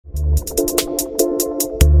All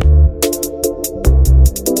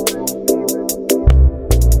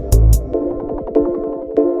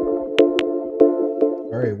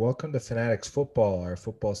right, welcome to Fanatics Football, our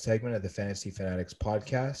football segment of the Fantasy Fanatics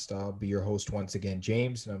podcast. I'll be your host once again,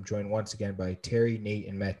 James, and I'm joined once again by Terry, Nate,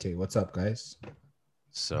 and Mete. What's up, guys?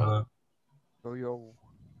 So, Yo.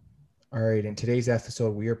 All right, in today's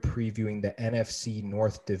episode, we are previewing the NFC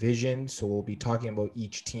North Division. So we'll be talking about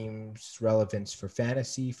each team's relevance for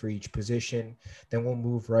fantasy for each position. Then we'll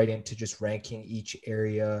move right into just ranking each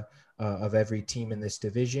area of every team in this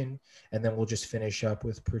division. And then we'll just finish up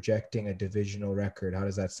with projecting a divisional record. How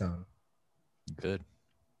does that sound? good.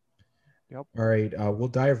 All right, we'll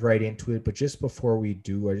dive right into it. But just before we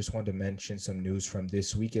do, I just wanted to mention some news from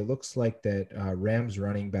this week. It looks like that Rams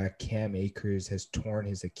running back Cam Akers has torn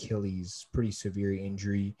his Achilles, pretty severe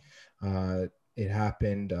injury. It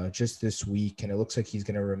happened just this week, and it looks like he's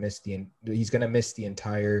going to miss the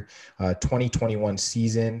entire 2021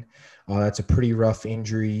 season. That's a pretty rough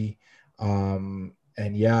injury. And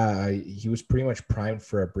yeah, he was pretty much primed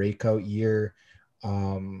for a breakout year.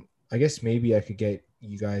 I guess maybe I could get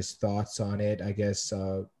you guys' thoughts on it. I guess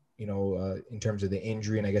in terms of the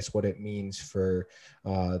injury and I guess what it means for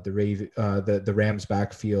the Rams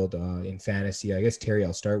backfield in fantasy. I guess Terry,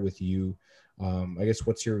 I'll start with you. I guess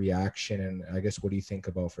what's your reaction, and I guess what do you think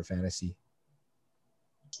about for fantasy?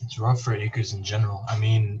 It's rough for Akers in general. I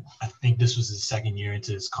mean, I think this was his second year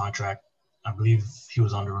into his contract. I believe he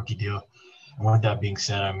was on the rookie deal. And with that being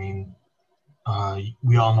said, I mean,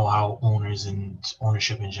 we all know how owners and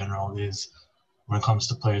ownership in general is when it comes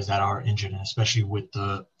to players that are injured, and especially with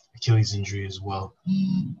the Achilles injury as well.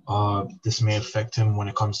 This may affect him when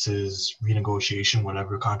it comes to his renegotiation,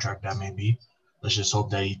 whatever contract that may be. Let's just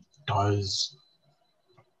hope that he does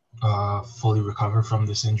fully recover from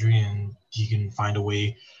this injury and he can find a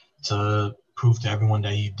way to prove to everyone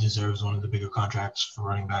that he deserves one of the bigger contracts for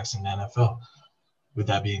running backs in the NFL. With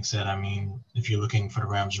that being said, I mean, if you're looking for the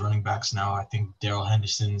Rams running backs now, I think Darrell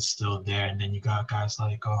Henderson's still there. And then you got guys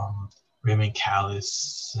like Raymond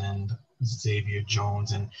Callis and Xavier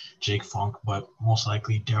Jones and Jake Funk. But most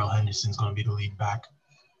likely Darrell Henderson's going to be the lead back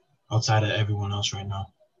outside of everyone else right now.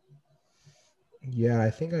 Yeah, I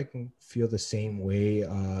think I can feel the same way.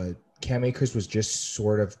 Cam Akers was just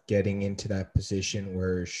sort of getting into that position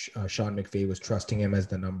where Sean McVay was trusting him as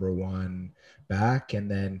the number one back. And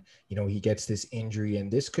then, he gets this injury, and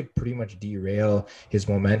this could pretty much derail his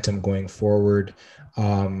momentum going forward.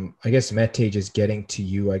 I guess Mete, just getting to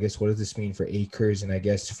you, I guess, what does this mean for Akers and I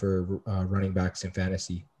guess for running backs in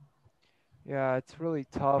fantasy? Yeah, it's really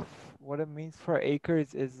tough. What it means for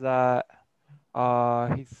Akers is that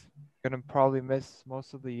he's gonna probably miss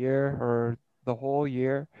most of the year or the whole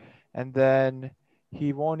year, and then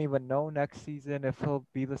he won't even know next season if he'll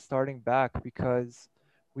be the starting back, because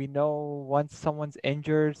we know once someone's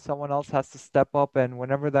injured, someone else has to step up, and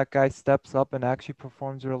whenever that guy steps up and actually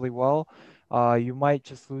performs really well, you might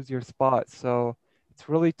just lose your spot. So it's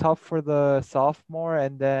really tough for the sophomore.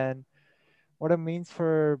 And then what it means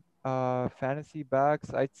for fantasy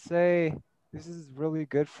backs, I'd say this is really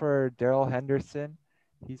good for Darrell Henderson.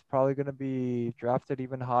 He's probably going to be drafted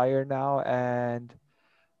even higher now. And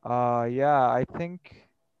yeah, I think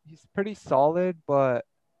he's pretty solid, but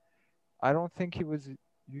I don't think he was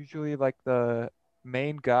usually like the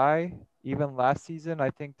main guy. Even last season,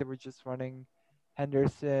 I think they were just running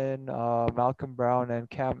Henderson, Malcolm Brown, and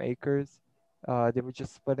Cam Akers. They were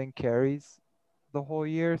just splitting carries the whole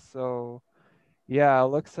year. So yeah, it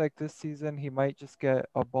looks like this season he might just get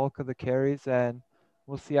a bulk of the carries, and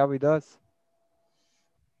we'll see how he does.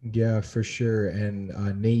 Yeah, for sure. And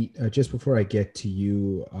Nate, just before I get to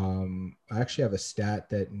you, I actually have a stat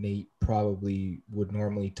that Nate probably would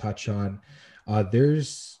normally touch on.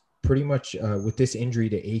 There's pretty much with this injury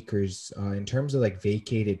to Akers, in terms of like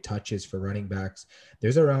vacated touches for running backs,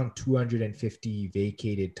 there's around 250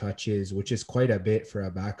 vacated touches, which is quite a bit for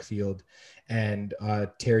a backfield. And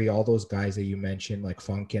Terry, all those guys that you mentioned, like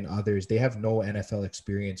Funk and others, they have no NFL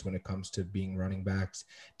experience when it comes to being running backs.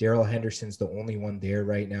 Darrell Henderson's the only one there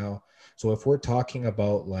right now. So if we're talking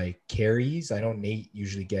about like carries, I know Nate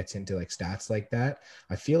usually gets into like stats like that.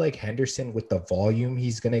 I feel like Henderson, with the volume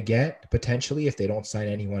he's going to get potentially if they don't sign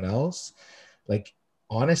anyone else, like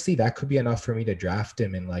honestly, that could be enough for me to draft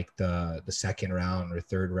him in like the second round or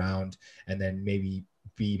third round, and then maybe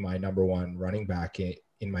be my number one running back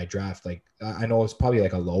in my draft. Like I know it's probably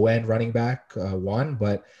like a low end running back one,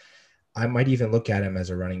 but I might even look at him as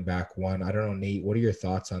a running back one. I don't know, Nate, what are your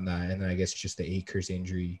thoughts on that? And then I guess just the Akers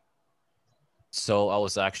injury. So I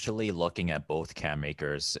was actually looking at both Cam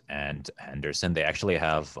Akers and Henderson. They actually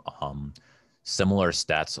have similar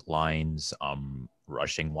stats lines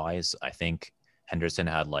rushing wise. I think Henderson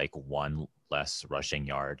had like one less rushing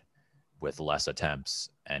yard with less attempts,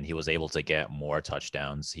 and he was able to get more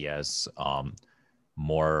touchdowns. He has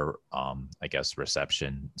more, I guess,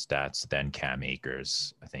 reception stats than Cam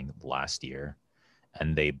Akers, I think, last year.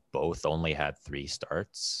 And they both only had 3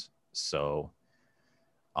 starts. So,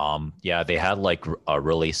 yeah, they had like a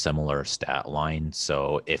really similar stat line.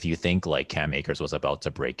 So if you think like Cam Akers was about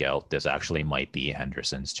to break out, this actually might be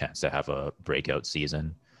Henderson's chance to have a breakout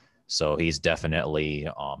season. So he's definitely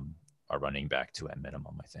a running back 2 at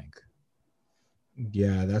minimum, I think.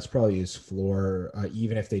 Yeah, that's probably his floor.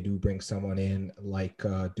 Even if they do bring someone in like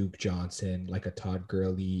Duke Johnson, like a Todd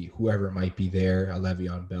Gurley, whoever might be there, a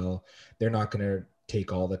Le'Veon Bell, they're not going to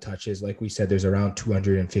take all the touches. Like we said, there's around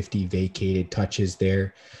 250 vacated touches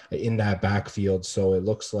there in that backfield. So it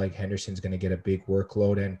looks like Henderson's going to get a big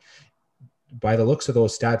workload. And by the looks of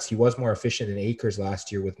those stats, he was more efficient than Akers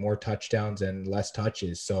last year with more touchdowns and less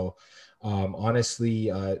touches. So honestly,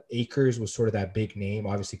 Akers was sort of that big name,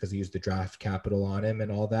 obviously, because he used the draft capital on him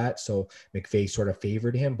and all that. So McVay sort of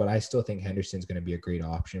favored him, but I still think Henderson's going to be a great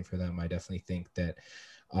option for them. I definitely think that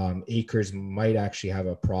Akers might actually have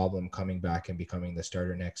a problem coming back and becoming the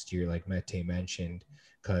starter next year, like Mete mentioned,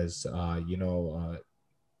 because,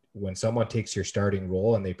 when someone takes your starting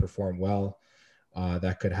role and they perform well,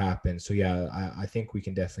 that could happen. So yeah, I think we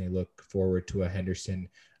can definitely look forward to a Henderson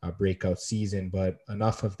breakout season. But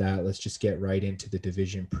enough of that. Let's just get right into the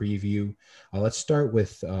division preview. Let's start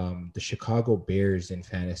with the Chicago Bears in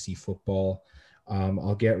fantasy football.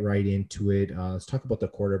 I'll get right into it. Let's talk about the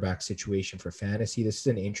quarterback situation for fantasy. This is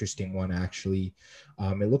an interesting one, actually.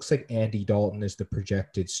 It looks like Andy Dalton is the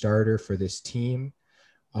projected starter for this team.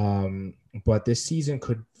 But this season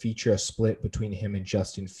could feature a split between him and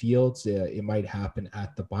Justin Fields. It might happen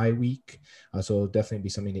at the bye week, so it'll definitely be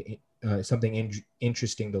something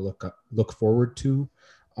interesting to look forward to.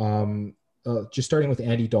 Just starting with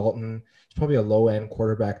Andy Dalton, he's probably a low end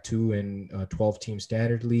quarterback too in 12-team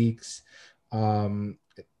standard leagues.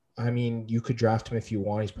 I mean, you could draft him if you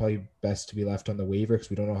want. He's probably best to be left on the waiver because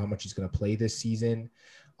we don't know how much he's going to play this season.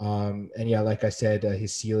 And yeah, like I said,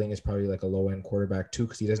 his ceiling is probably like a low end quarterback too,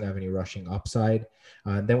 because he doesn't have any rushing upside.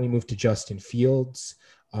 And then we move to Justin Fields.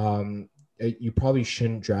 You probably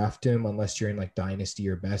shouldn't draft him unless you're in like dynasty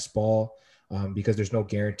or best ball, because there's no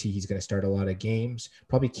guarantee he's going to start a lot of games.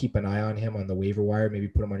 Probably keep an eye on him on the waiver wire, maybe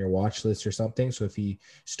put him on your watch list or something. So if he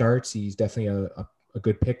starts, he's definitely a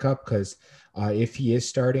good pickup, because if he is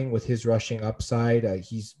starting with his rushing upside,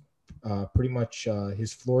 he's pretty much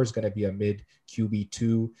his floor is going to be a mid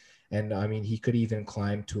QB2. And I mean, he could even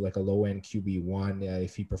climb to like a low end QB1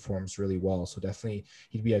 if he performs really well. So definitely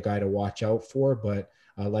he'd be a guy to watch out for. But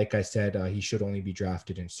like I said, he should only be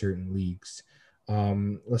drafted in certain leagues.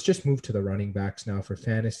 Let's just move to the running backs now for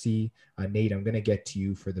fantasy. Nate, I'm going to get to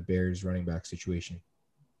you for the Bears running back situation.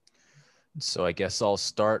 So I guess I'll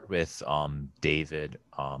start with David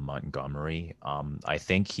Montgomery. I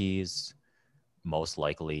think he's most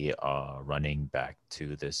likely running back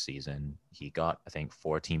to this season. He got, I think,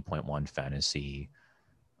 14.1 fantasy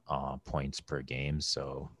points per game.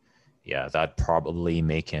 So yeah, that'd probably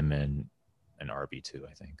make him an RB2,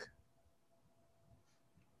 I think.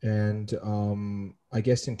 And I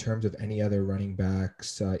guess in terms of any other running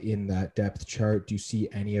backs in that depth chart, do you see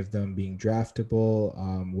any of them being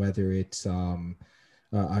draftable? Whether it's a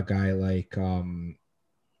guy like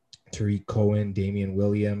Tariq Cohen, Damian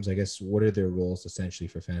Williams, I guess, what are their roles essentially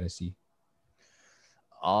for fantasy?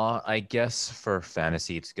 I guess for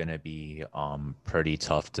fantasy, it's going to be pretty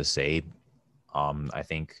tough to say. I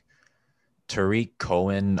think Tariq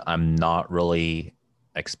Cohen, I'm not really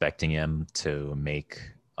expecting him to make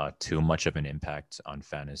too much of an impact on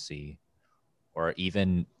fantasy, or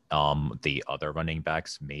even the other running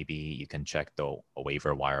backs. Maybe you can check the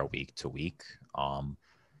waiver wire week to week.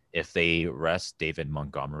 If they rest David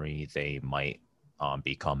Montgomery, they might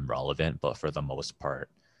become relevant. But for the most part,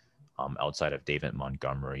 outside of David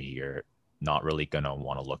Montgomery, you're not really going to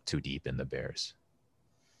want to look too deep in the Bears.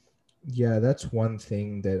 Yeah, that's one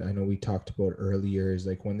thing that I know we talked about earlier is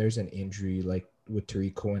like when there's an injury, like with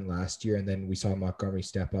Tariq Cohen last year, and then we saw Montgomery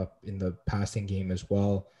step up in the passing game as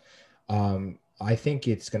well. I think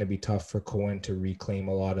it's going to be tough for Cohen to reclaim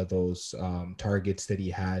a lot of those targets that he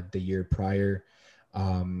had the year prior.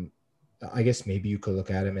 I guess maybe you could look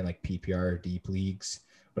at him in like PPR or deep leagues,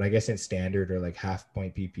 but I guess in standard or like half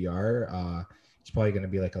point PPR, it's probably going to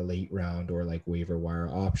be like a late round or like waiver wire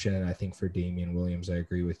option. And I think for Damian Williams, I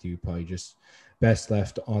agree with you, probably just best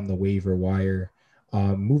left on the waiver wire.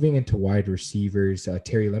 Moving into wide receivers,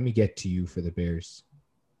 Terry, let me get to you for the Bears.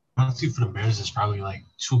 Honestly, for the Bears, it's probably like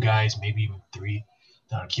 2 guys, maybe even 3,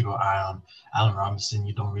 keep an eye on. Allen Robinson,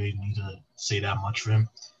 you don't really need to say that much for him.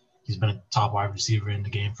 He's been a top wide receiver in the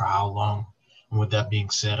game for how long? And with that being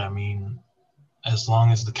said, I mean, as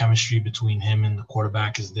long as the chemistry between him and the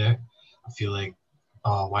quarterback is there, I feel like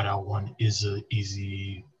wideout one is a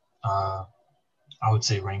easy, I would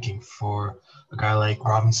say, ranking for a guy like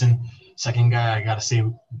Robinson. Second guy, I gotta say,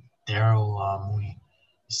 Daryl Mooney.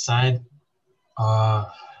 Beside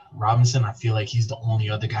Robinson, I feel like he's the only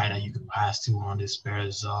other guy that you could pass to on this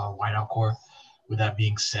Bears wideout core. With that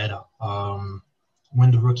being said,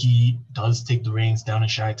 when the rookie does take the reins down in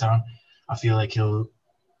Chi-Town, I feel like he'll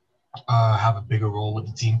have a bigger role with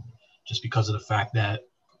the team just because of the fact that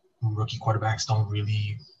rookie quarterbacks don't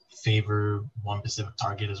really favor one specific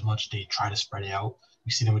target as much. They try to spread it out.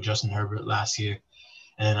 We see them with Justin Herbert last year.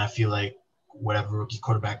 And I feel like whatever rookie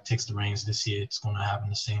quarterback takes the reins this year, it's going to happen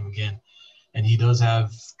the same again. And he does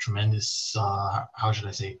have tremendous, how should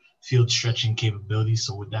I say, field stretching capabilities.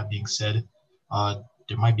 So with that being said,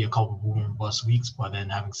 there might be a couple of boom and bust weeks, but then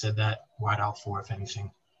having said that, wide out for if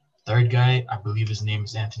anything. Third guy, I believe his name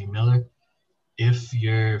is Anthony Miller. If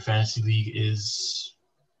your fantasy league is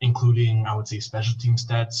including, I would say, special team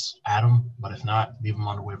stats, add him. But if not, leave him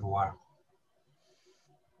on the waiver wire.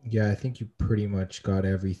 Yeah, I think you pretty much got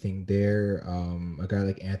everything there. A guy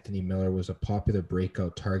like Anthony Miller was a popular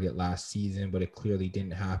breakout target last season, but it clearly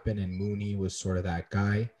didn't happen. And Mooney was sort of that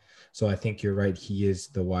guy. So I think you're right. He is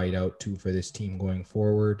the wideout too for this team going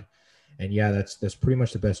forward. And yeah, that's pretty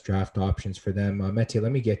much the best draft options for them. Mete,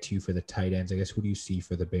 let me get to you for the tight ends. I guess, who do you see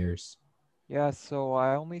for the Bears? Yeah, so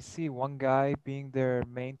I only see one guy being their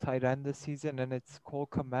main tight end this season, and it's Cole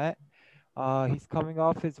Kmet. He's coming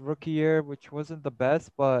off his rookie year, which wasn't the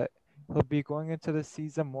best, but he'll be going into the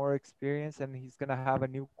season more experienced, and he's going to have a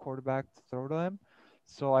new quarterback to throw to him.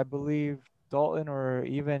 So I believe Dalton or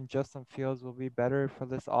even Justin Fields will be better for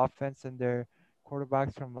this offense than their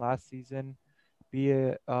quarterbacks from last season, be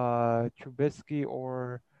it Trubisky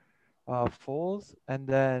or Foles. And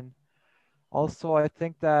then also, I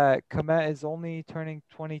think that Komet is only turning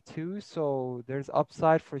 22, so there's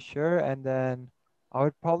upside for sure. And then I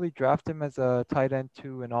would probably draft him as a tight end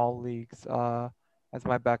too in all leagues, as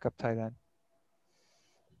my backup tight end.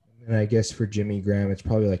 And I guess for Jimmy Graham, it's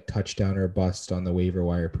probably like touchdown or bust on the waiver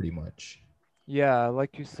wire pretty much. Yeah,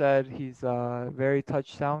 like you said, he's very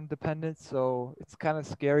touchdown dependent, so it's kind of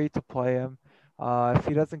scary to play him. If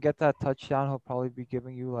he doesn't get that touchdown, he'll probably be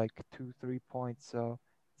giving you like 2, 3 points. So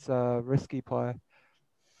it's a risky play.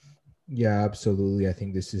 Yeah, absolutely. I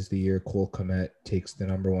think this is the year Cole Kmet takes the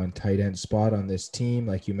number one tight end spot on this team.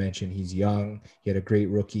 Like you mentioned, he's young. He had a great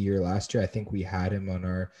rookie year last year. I think we had him on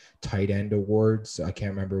our tight end awards. I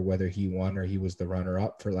can't remember whether he won or he was the runner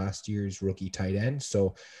up for last year's rookie tight end.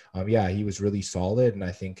 So, yeah, he was really solid, and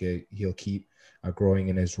I think he'll keep growing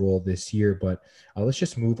in his role this year. But let's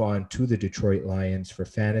just move on to the Detroit Lions for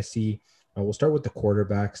fantasy. We'll start with the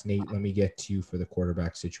quarterbacks. Nate, let me get to you for the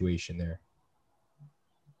quarterback situation there.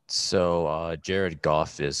 So Jared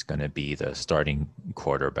Goff is going to be the starting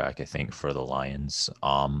quarterback, I think, for the Lions.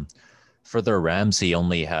 For the Rams, he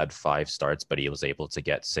only had 5 starts, but he was able to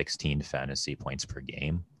get 16 fantasy points per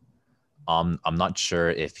game. I'm not sure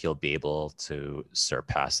if he'll be able to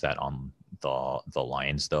surpass that on the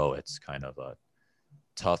Lions, though. It's kind of a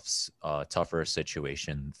tougher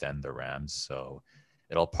situation than the Rams, so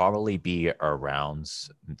it'll probably be around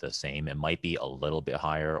the same. It might be a little bit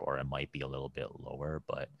higher or it might be a little bit lower,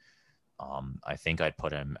 but I think I'd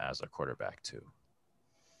put him as a quarterback too.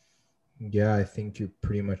 Yeah, I think you're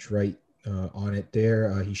pretty much right on it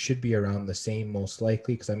there. He should be around the same most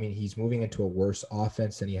likely because, I mean, he's moving into a worse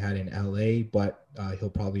offense than he had in LA, but he'll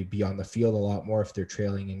probably be on the field a lot more if they're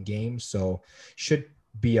trailing in games. So should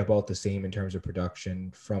be about the same in terms of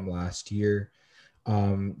production from last year.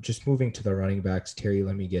 Just moving to the running backs, Terry,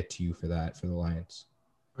 let me get to you for that, for the Lions.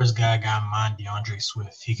 First guy I got in mind, DeAndre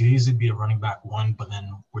Swift. He could easily be a running back 1, but then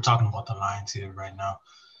we're talking about the Lions here right now.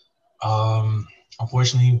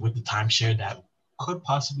 Unfortunately, with the timeshare, that could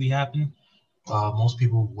possibly happen. Most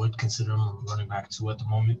people would consider him a running back 2 at the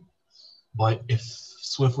moment. But if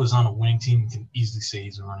Swift was on a winning team, you can easily say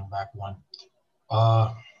he's a running back 1.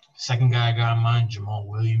 Second guy I got in mind, Jamal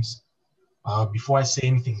Williams. Before I say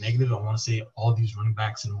anything negative, I want to say all these running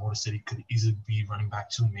backs in Motor City could easily be running back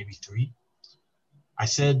 2, maybe 3. I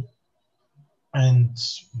said, and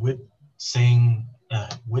with saying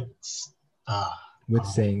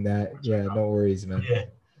that, yeah, no worries, man. Yeah,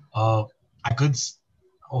 I could.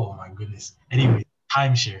 Oh my goodness. Anyway,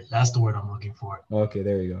 timeshare. That's the word I'm looking for. Okay,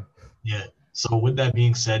 there you go. Yeah. So with that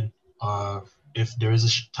being said, if there is a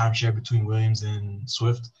timeshare between Williams and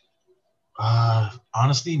Swift,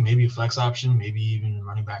 honestly, maybe a flex option, maybe even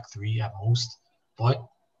running back 3 at most. But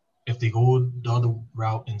if they go the other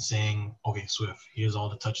route and saying, okay, Swift, here's all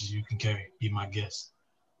the touches you can carry, be my guest.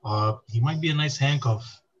 He might be a nice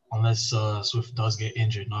handcuff unless Swift does get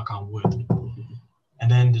injured, knock on wood. And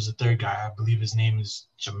then there's a third guy. I believe his name is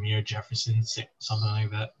Jameer Jefferson, something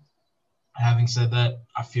like that. Having said that,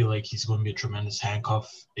 I feel like he's going to be a tremendous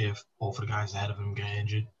handcuff if both of the guys ahead of him get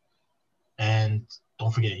injured. And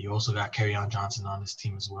don't forget, you also got Kerryon Johnson on this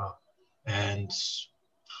team as well. And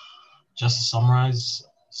just to summarize,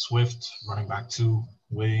 Swift, running back 2,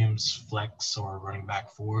 Williams, flex or running back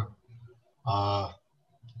 4.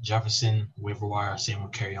 Jefferson, waiver wire, same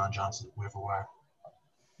with Kerryon Johnson, waiver wire.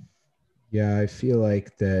 Yeah, I feel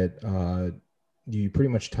like that you pretty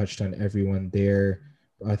much touched on everyone there.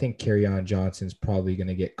 I think Kerryon Johnson's probably going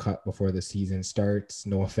to get cut before the season starts.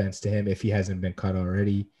 No offense to him if he hasn't been cut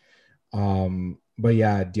already. But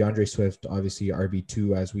yeah, DeAndre Swift, obviously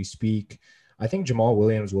RB2 as we speak. I think Jamal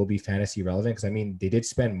Williams will be fantasy relevant because, I mean, they did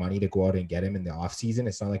spend money to go out and get him in the offseason.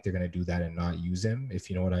 It's not like they're going to do that and not use him, if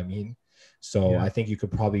you know what I mean. So yeah. I think you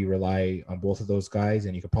could probably rely on both of those guys,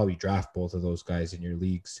 and you could probably draft both of those guys in your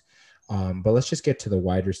leagues. But let's just get to the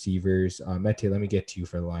wide receivers. Mete, let me get to you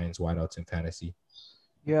for the Lions wideouts in fantasy.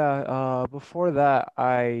 Yeah, before that,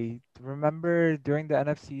 I remember during the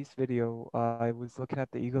NFC East video, I was looking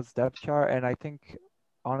at the Eagles depth chart, and I think,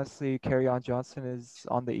 honestly, Kerryon Johnson is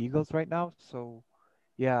on the Eagles right now. So,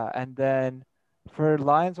 yeah. And then for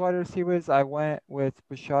Lions wide receivers, I went with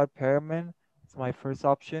Bashad Perriman. It's my first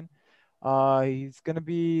option. He's going to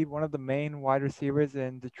be one of the main wide receivers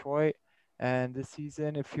in Detroit. And this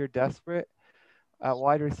season, if you're desperate at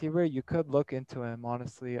wide receiver, you could look into him,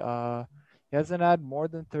 honestly. He hasn't had more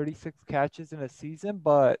than 36 catches in a season,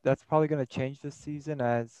 but that's probably going to change this season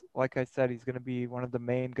as, like I said, he's going to be one of the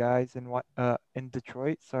main guys in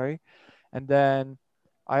Detroit, sorry. And then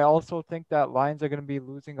I also think that Lions are going to be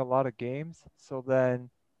losing a lot of games. So then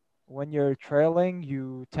when you're trailing,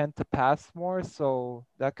 you tend to pass more. So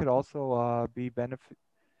that could also be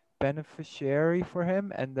beneficiary for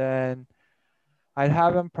him. And then I'd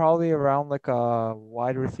have him probably around like a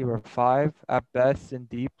wide receiver 5 at best in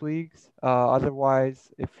deep leagues.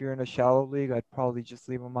 Otherwise, if you're in a shallow league, I'd probably just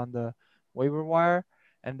leave him on the waiver wire.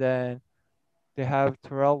 And then they have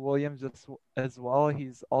Terrell Williams as well.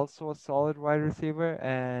 He's also a solid wide receiver,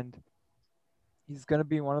 and he's going to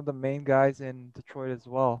be one of the main guys in Detroit as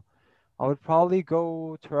well. I would probably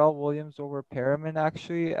go Terrell Williams over Perriman,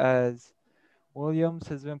 actually, as Williams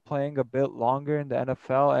has been playing a bit longer in the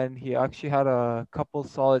NFL, and he actually had a couple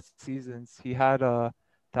solid seasons. He had a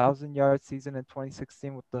 1,000-yard season in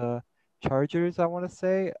 2016 with the Chargers, I want to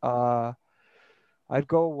say. I'd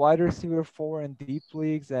go wide receiver 4 in deep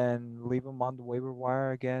leagues and leave him on the waiver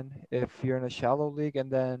wire again if you're in a shallow league. And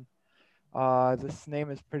then this name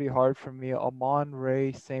is pretty hard for me,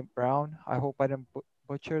 Amon-Ra St. Brown. I hope I didn't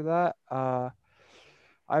butcher that.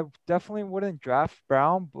 I definitely wouldn't draft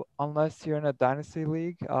Brown unless you're in a dynasty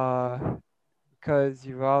league, because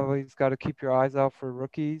you've always got to keep your eyes out for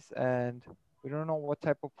rookies, and we don't know what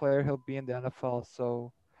type of player he'll be in the NFL.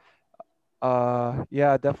 So,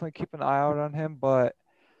 yeah, definitely keep an eye out on him. But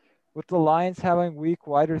with the Lions having weak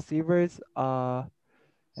wide receivers, and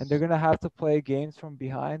they're gonna have to play games from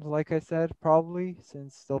behind, like I said, probably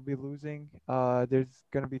since they'll be losing. There's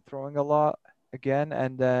gonna be throwing a lot again,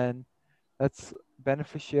 and then that's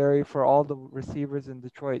beneficiary for all the receivers in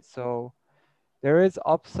Detroit. So there is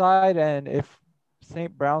upside, and if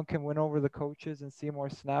St. Brown can win over the coaches and see more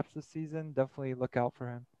snaps this season, definitely look out for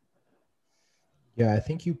him. Yeah, I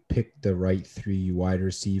think you picked the right 3 wide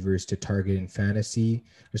receivers to target in fantasy.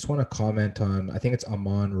 I just want to comment on, I think it's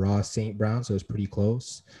Amon-Ra St. Brown, so it's pretty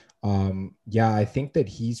close. Yeah, I think that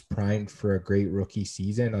he's primed for a great rookie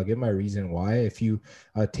season. I'll give my reason why. If you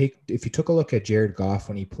took a look at Jared Goff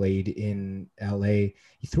when he played in LA,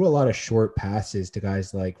 he threw a lot of short passes to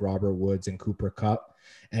guys like Robert Woods and Cooper Kupp,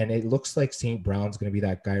 and it looks like St. Brown's going to be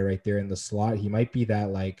that guy right there in the slot. He might be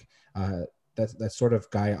that that sort of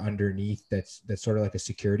guy underneath that's sort of like a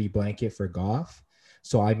security blanket for Goff.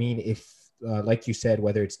 So I mean, if like you said,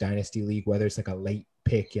 whether it's dynasty league, whether it's like a late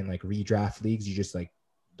pick in like redraft leagues, you just like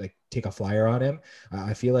take a flyer on him.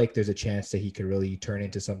 I feel like there's a chance that he could really turn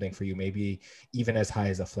into something for you, maybe even as high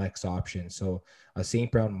as a flex option. So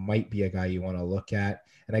St. Brown might be a guy you want to look at.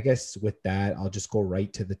 And I guess with that, I'll just go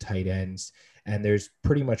right to the tight ends. And there's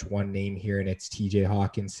pretty much one name here, and it's TJ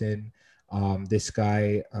Hawkinson. This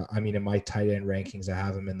guy, I mean, in my tight end rankings, I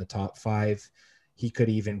have him in the top 5. He could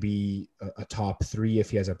even be a top 3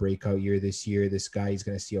 if he has a breakout year this year. This guy is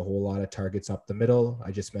going to see a whole lot of targets up the middle.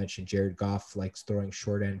 I just mentioned Jared Goff likes throwing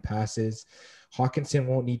short end passes. Hawkinson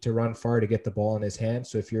won't need to run far to get the ball in his hand.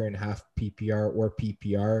 So if you're in half PPR or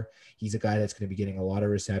PPR, he's a guy that's going to be getting a lot of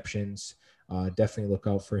receptions. Definitely look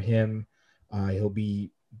out for him. He'll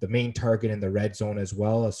be the main target in the red zone as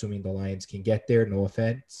well, assuming the Lions can get there. No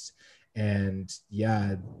offense. And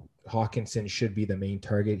yeah, Hawkinson should be the main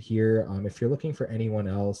target here. If you're looking for anyone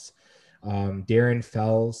else, Darren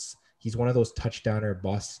Fells, he's one of those touchdown or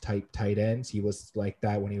bust type tight ends. He was like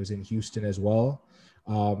that when he was in Houston as well.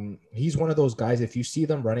 He's one of those guys, if you see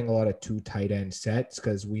them running a lot of 2 tight end sets,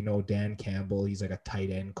 because we know Dan Campbell, he's like a tight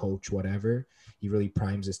end coach, whatever. He really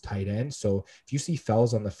primes his tight end. So if you see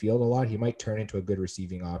Fells on the field a lot, he might turn into a good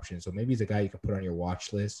receiving option. So maybe he's a guy you can put on your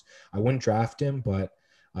watch list. I wouldn't draft him, but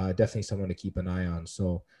definitely someone to keep an eye on.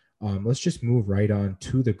 So let's just move right on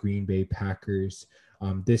to the Green Bay Packers.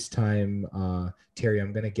 This time, Terry,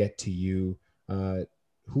 I'm going to get to you.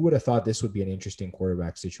 Who would have thought this would be an interesting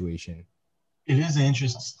quarterback situation? It is an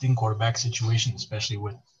interesting quarterback situation, especially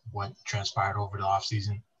with what transpired over the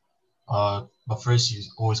offseason. But first, you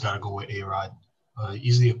always got to go with A-Rod.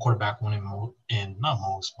 Easily a quarterback one in not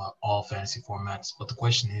most, but all fantasy formats. But the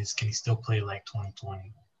question is, can he still play like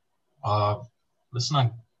 2020? Let's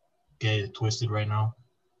not get it twisted right now.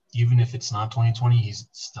 Even if it's not 2020, he's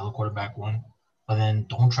still a quarterback one. But then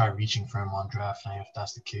don't try reaching for him on draft night if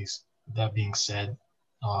that's the case. With that being said,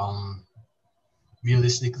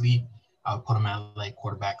 realistically, I would put him at like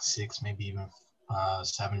quarterback 6, maybe even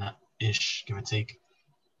 7-ish, give or take.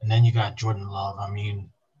 And then you got Jordan Love. I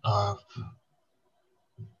mean,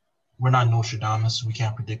 we're not Nostradamus. We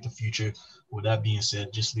can't predict the future. With that being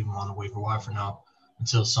said, just leave him on the waiver wire for now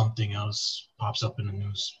until something else pops up in the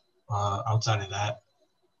news. Outside of that,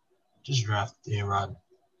 just draft A-Rod.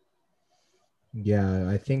 Yeah,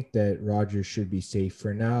 I think that Rodgers should be safe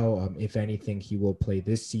for now. If anything, he will play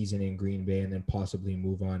this season in Green Bay and then possibly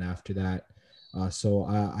move on after that. So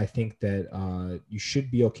I think that you should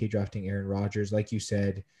be okay drafting Aaron Rodgers. Like you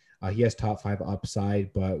said, he has top 5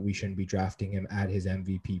 upside, but we shouldn't be drafting him at his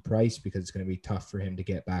MVP price because it's going to be tough for him to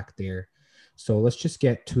get back there. So let's just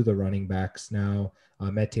get to the running backs now.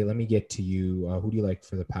 Mete, let me get to you. Who do you like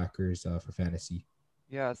for the Packers for fantasy?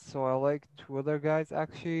 Yeah, so I like 2 other guys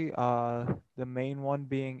actually. The main one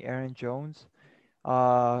being Aaron Jones.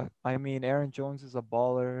 I mean, Aaron Jones is a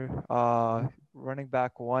baller. Running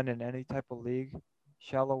back 1 in any type of league,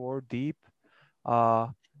 shallow or deep. Uh,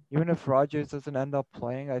 Even if Rodgers doesn't end up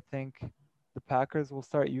playing, I think the Packers will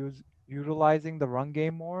start utilizing the run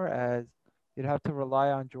game more, as you'd have to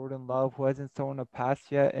rely on Jordan Love, who hasn't thrown a pass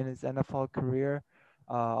yet in his NFL career,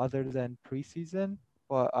 other than preseason.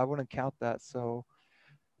 But I wouldn't count that. So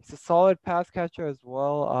he's a solid pass catcher as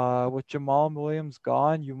well. With Jamal Williams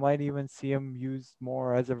gone, you might even see him used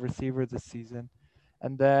more as a receiver this season.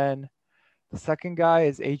 And then the second guy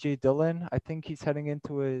is AJ Dillon. I think he's heading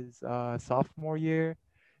into his sophomore year.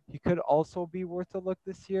 He could also be worth a look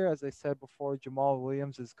this year. As I said before, Jamal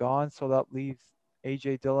Williams is gone, so that leaves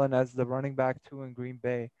AJ Dillon as the running back 2 in Green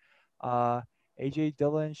Bay. AJ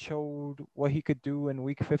Dillon showed what he could do in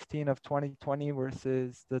Week 15 of 2020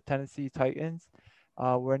 versus the Tennessee Titans,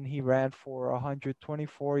 when he ran for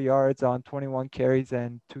 124 yards on 21 carries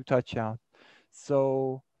and 2 touchdowns.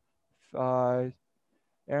 So Aaron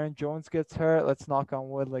Jones gets hurt, let's knock on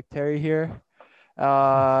wood like Terry here.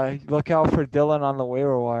 Look out for Dillon on the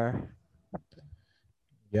waiver wire.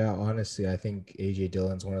 Yeah, honestly, I think AJ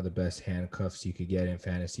Dillon's one of the best handcuffs you could get in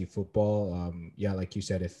fantasy football. Yeah, like you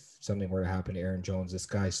said, if something were to happen to Aaron Jones, this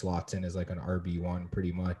guy slots in as like an RB1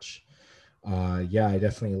 pretty much. Yeah, I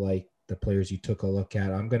definitely like the players you took a look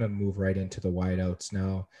at. I'm going to move right into the wideouts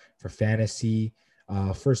now for fantasy.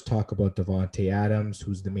 First, talk about Davante Adams,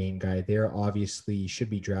 who's the main guy there. Obviously, should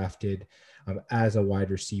be drafted as a wide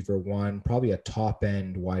receiver 1, probably a top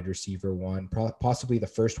end wide receiver 1, possibly the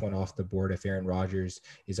first one off the board if Aaron Rodgers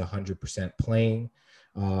is 100% playing.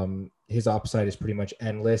 His upside is pretty much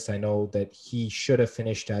endless. I know that he should have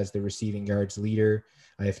finished as the receiving yards leader,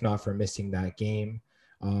 if not for missing that game.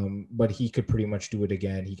 But he could pretty much do it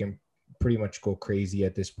again. He can pretty much go crazy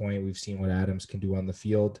at this point. We've seen what Adams can do on the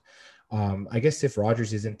field. I guess if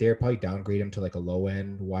Rodgers isn't there, probably downgrade him to like a low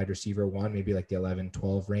end wide receiver 1, maybe like the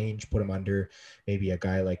 11-12 range, put him under maybe a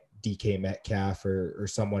guy like DK Metcalf or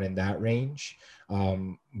someone in that range.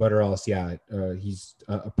 But or else, yeah, he's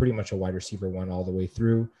pretty much a wide receiver 1 all the way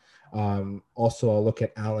through. Also, I'll look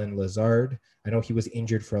at Allen Lazard. I know he was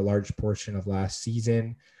injured for a large portion of last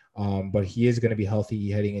season. But he is going to be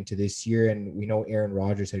healthy heading into this year. And we know Aaron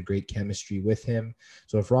Rodgers had great chemistry with him.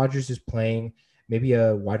 So if Rodgers is playing, maybe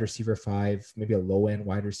a wide receiver 5, maybe a low end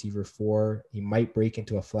wide receiver 4. He might break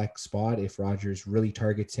into a flex spot if Rodgers really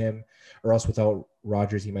targets him, or else without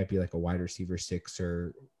Rodgers, he might be like a wide receiver 6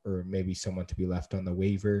 or maybe someone to be left on the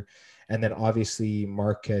waiver. And then obviously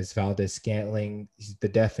Marquez Valdez-Scantling, he's the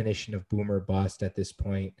definition of boomer bust at this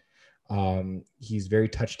point. He's very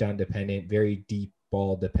touchdown dependent, very deep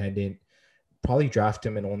ball dependent. Probably draft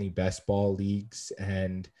him in only best ball leagues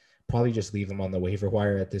and probably just leave him on the waiver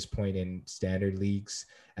wire at this point in standard leagues.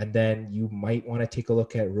 And then you might want to take a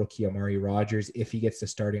look at rookie Amari Rodgers if he gets the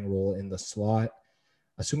starting role in the slot.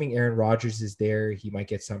 Assuming Aaron Rodgers is there, he might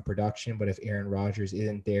get some production. But if Aaron Rodgers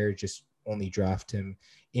isn't there, just only draft him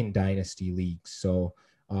in dynasty leagues. So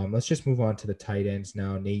let's just move on to the tight ends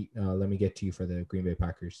now. Nate, let me get to you for the Green Bay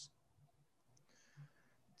Packers.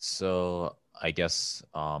 So I guess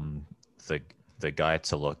the guy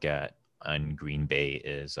to look at in Green Bay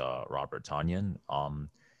is Robert Tonyan.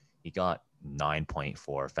 He got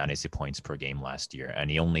 9.4 fantasy points per game last year,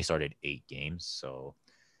 and he only started 8 games. So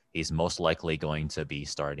he's most likely going to be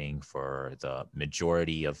starting for the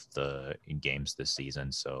majority of the games this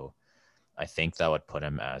season. So I think that would put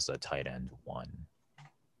him as a tight end 1.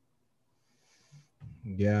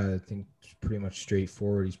 Yeah, I think it's pretty much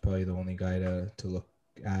straightforward. He's probably the only guy to look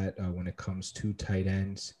at when it comes to tight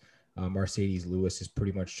ends. Mercedes Lewis is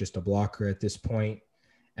pretty much just a blocker at this point,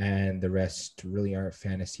 and the rest really aren't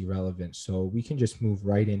fantasy relevant. So we can just move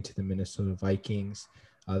right into the Minnesota Vikings.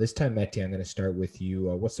 This time, Mete, I'm going to start with you.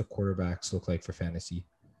 What's the quarterbacks look like for fantasy?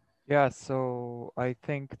 Yeah, so I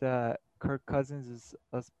think that Kirk Cousins is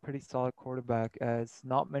a pretty solid quarterback, as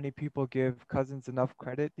not many people give Cousins enough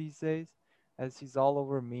credit these days, as he's all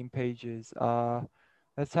over meme pages.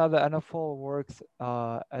 That's how the NFL works.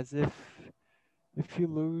 As if you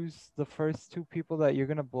lose, the first 2 people that you're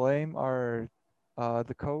gonna blame are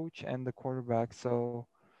the coach and the quarterback. So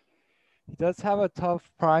he does have a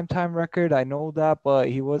tough primetime record. I know that, but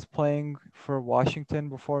he was playing for Washington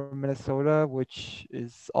before Minnesota, which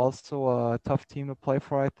is also a tough team to play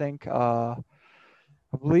for, I think. I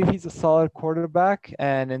believe he's a solid quarterback,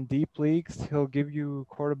 and in deep leagues, he'll give you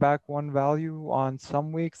quarterback 1 value on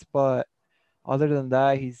some weeks, but other than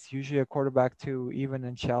that, he's usually a quarterback 2, even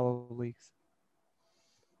in shallow leagues.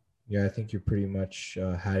 Yeah, I think you pretty much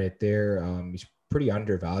had it there. He's pretty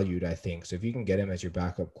undervalued, I think. So if you can get him as your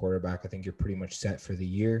backup quarterback, I think you're pretty much set for the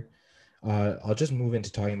year. I'll just move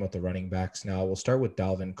into talking about the running backs now. We'll start with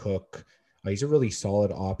Dalvin Cook. He's a really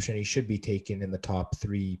solid option. He should be taken in the top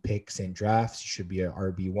 3 picks in drafts. He should be an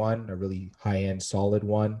RB1, a really high-end, solid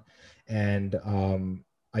one. And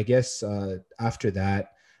I guess after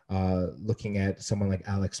that, looking at someone like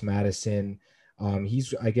Alex Madison,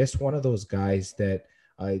 he's, I guess, one of those guys that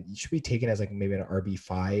you should be taken as like maybe an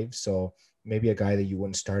RB5. So maybe a guy that you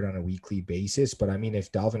wouldn't start on a weekly basis. But I mean,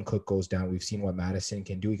 if Dalvin Cook goes down, we've seen what Madison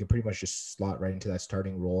can do. He can pretty much just slot right into that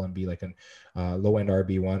starting role and be like a low end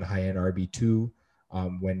RB1, high end RB2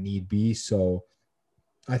 when need be. So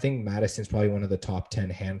I think Madison's probably one of the top 10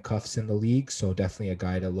 handcuffs in the league. So definitely a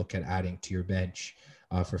guy to look at adding to your bench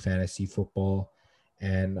for fantasy football.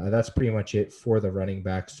 And that's pretty much it for the running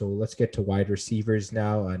back. So let's get to wide receivers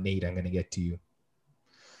now. Nate, I'm going to get to you.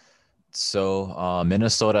 So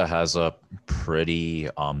Minnesota has a pretty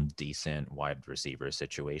decent wide receiver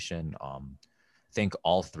situation. I think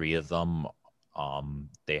all 3 of them,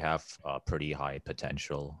 they have pretty high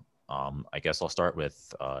potential. I guess I'll start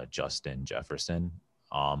with Justin Jefferson.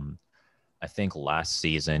 I think last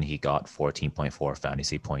season he got 14.4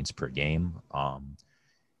 fantasy points per game.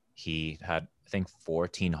 He had, I think,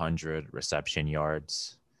 1,400 reception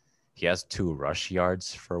yards. He has 2 rush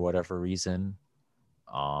yards for whatever reason.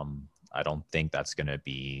 I don't think that's going to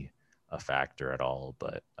be a factor at all,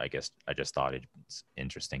 but I guess I just thought it's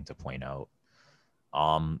interesting to point out.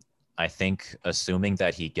 I think assuming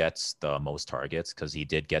that he gets the most targets, because he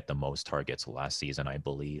did get the most targets last season, I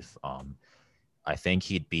believe, I think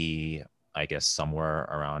he'd be, I guess, somewhere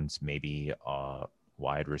around maybe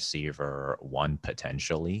wide receiver 1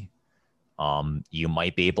 potentially. You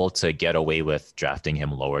might be able to get away with drafting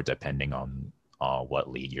him lower depending on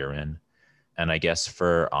what league you're in. And I guess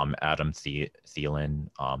for Adam Thielen,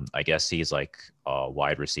 I guess he's like a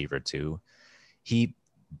wide receiver 2. He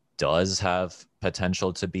does have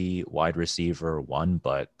potential to be wide receiver 1,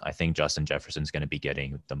 but I think Justin Jefferson's going to be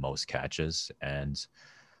getting the most catches. And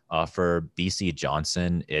for BC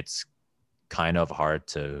Johnson, it's kind of hard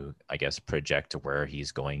to, I guess, project where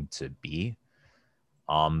he's going to be.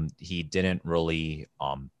 He didn't really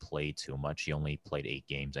play too much. He only played 8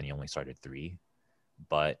 games and he only started 3.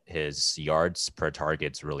 But his yards per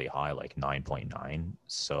target's really high, like 9.9.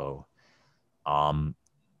 So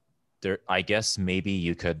I guess maybe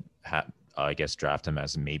you could I guess, draft him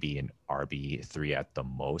as maybe an RB3 at the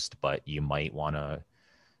most, but you might want to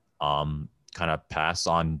kind of pass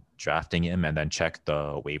on drafting him and then check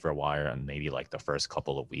the waiver wire and maybe like the first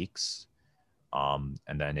couple of weeks. And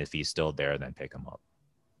then if he's still there, then pick him up.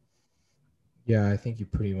 Yeah, I think you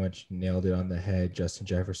pretty much nailed it on the head. Justin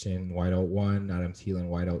Jefferson, wideout 1, Adam Thielen,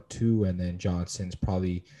 wideout 2, and then Johnson's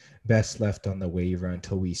probably best left on the waiver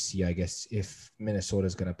until we see, I guess, if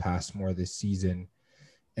Minnesota's going to pass more this season.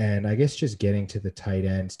 And I guess just getting to the tight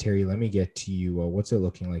ends, Terry, let me get to you. What's it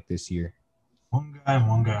looking like this year? One guy and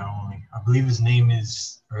one guy only. I believe his name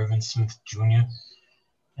is Irvin Smith Jr.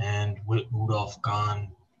 And with Rudolph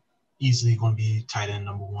gone, easily going to be tight end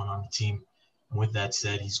number 1 on the team. And with that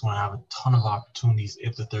said, he's going to have a ton of opportunities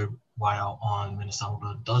if the third wideout on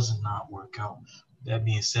Minnesota does not work out. That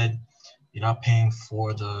being said, you're not paying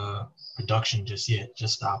for the production just yet,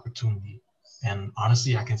 just the opportunity. And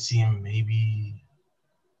honestly, I can see him maybe –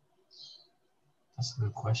 that's a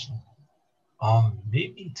good question.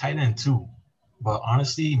 Maybe tight end 2. But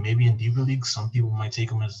honestly, maybe in deeper leagues, some people might take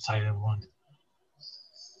him as a tight end 1.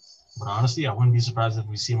 But honestly, I wouldn't be surprised if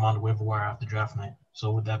we see him on the waiver wire after draft night.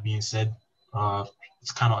 So with that being said,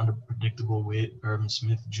 it's kind of unpredictable with Irvin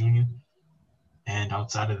Smith Jr. And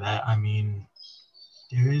outside of that, I mean,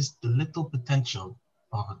 there is the little potential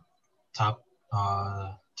of a top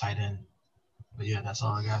tight end. But yeah, that's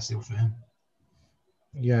all I got to say for him.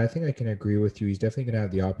 Yeah, I think I can agree with you. He's definitely going to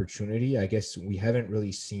have the opportunity. I guess we haven't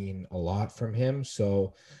really seen a lot from him.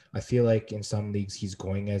 So I feel like in some leagues he's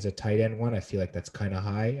going as a tight end 1. I feel like that's kind of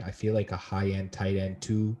high. I feel like a high end tight end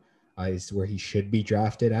 2 is where he should be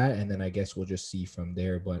drafted at. And then I guess we'll just see from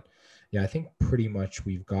there. But yeah, I think pretty much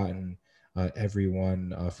we've gotten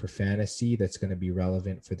everyone for fantasy that's going to be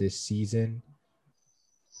relevant for this season.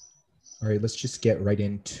 All right, let's just get right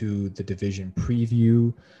into the division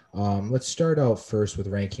preview. Let's start out first with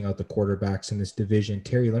ranking out the quarterbacks in this division.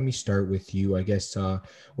 Terry, let me start with you. I guess,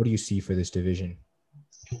 what do you see for this division?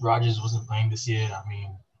 If Rodgers wasn't playing this year, I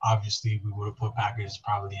mean, obviously we would have put Packers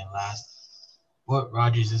probably in last. But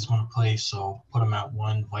Rodgers is going to play, so put him at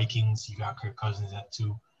 1. Vikings, you got Kirk Cousins at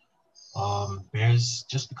 2. Bears,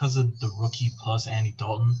 just because of the rookie plus Andy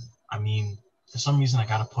Dalton, I mean, for some reason I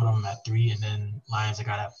got to put him at 3, and then Lions I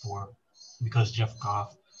got at 4. Because Jeff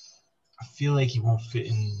Goff, I feel like he won't fit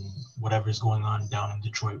in whatever's going on down in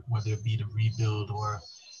Detroit, whether it be the rebuild or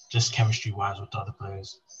just chemistry-wise with the other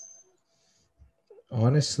players.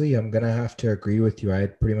 Honestly, I'm going to have to agree with you. I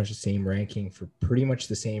had pretty much the same ranking for pretty much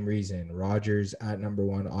the same reason. Rodgers at number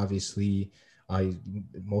 1, obviously,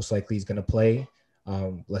 most likely he's going to play.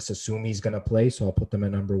 Let's assume he's going to play, so I'll put them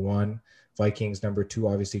at number 1. Vikings number 2,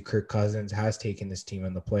 obviously Kirk Cousins has taken this team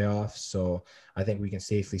in the playoffs, so I think we can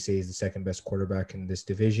safely say he's the second best quarterback in this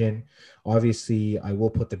division. Obviously, I will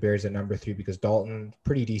put the Bears at number 3 because Dalton,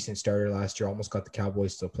 pretty decent starter last year, almost got the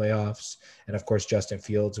Cowboys to the playoffs. And of course, Justin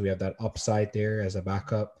Fields, we have that upside there as a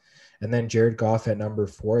backup. And then Jared Goff at number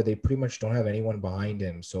 4, they pretty much don't have anyone behind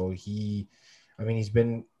him. So he's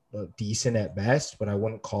been decent at best, but I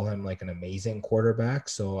wouldn't call him like an amazing quarterback.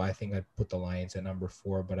 So I think I'd put the Lions at number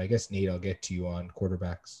 4. But I guess, Nate, I'll get to you on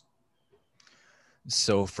quarterbacks.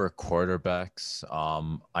 So for quarterbacks,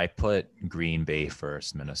 I put Green Bay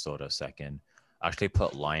first, Minnesota second. I actually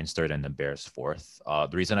put Lions third and the Bears fourth. The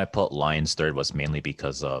reason I put Lions third was mainly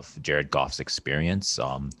because of Jared Goff's experience.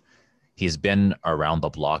 He's been around the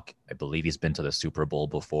block. I believe he's been to the Super Bowl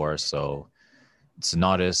before, so it's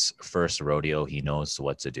not his first rodeo. He knows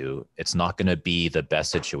what to do. It's not going to be the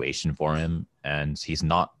best situation for him, and he's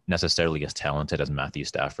not necessarily as talented as Matthew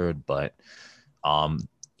Stafford, but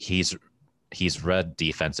he's read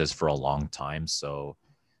defenses for a long time, so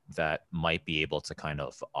that might be able to kind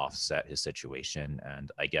of offset his situation.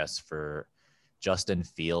 And I guess for Justin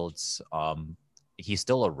Fields, he's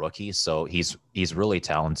still a rookie, so he's really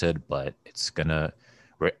talented, but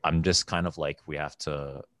I'm just kind of like, we have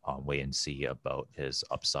to wait and see about his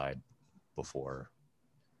upside before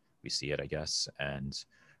we see it, I guess. And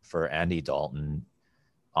for Andy Dalton,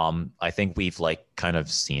 I think we've like kind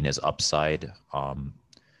of seen his upside.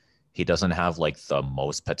 He doesn't have like the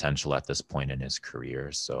most potential at this point in his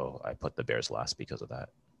career, so I put the Bears last because of that.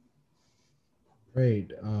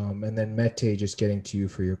 Great. And then Mete, just getting to you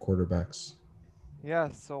for your quarterbacks. Yeah,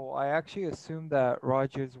 so I actually assumed that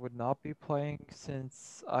Rodgers would not be playing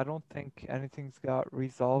since I don't think anything's got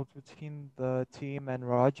resolved between the team and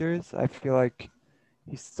Rodgers. I feel like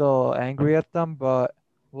he's still angry at them, but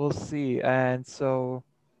we'll see. And so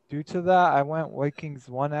due to that, I went Vikings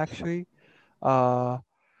 1 actually.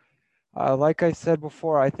 Like I said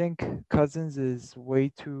before, I think Cousins is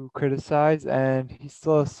way too criticized, and he's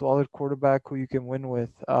still a solid quarterback who you can win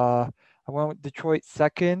with. I went with Detroit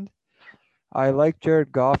second. I like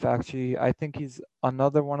Jared Goff actually. I think he's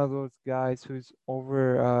another one of those guys who's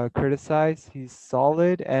over criticized. He's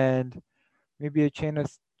solid, and maybe a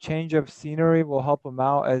change of scenery will help him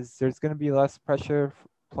out as there's going to be less pressure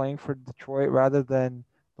playing for Detroit rather than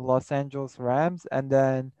the Los Angeles Rams. And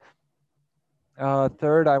then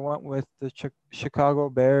third, I went with the Chicago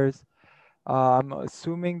Bears. I'm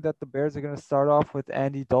assuming that the Bears are going to start off with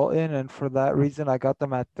Andy Dalton, and for that reason, I got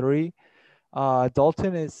them at 3.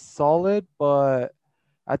 Dalton is solid, but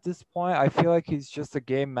at this point, I feel like he's just a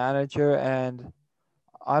game manager, and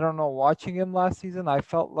I don't know. Watching him last season, I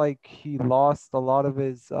felt like he lost a lot of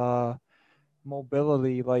his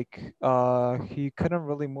mobility. Like he couldn't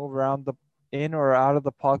really move around the in or out of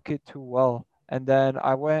the pocket too well. And then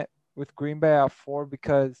I went with Green Bay at 4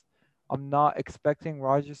 because I'm not expecting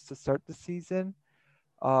Rodgers to start the season.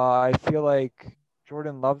 I feel like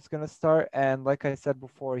Jordan Love's gonna start, and like I said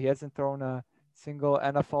before, he hasn't thrown a single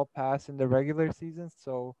NFL pass in the regular season,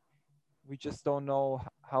 so we just don't know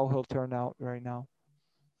how he'll turn out right now.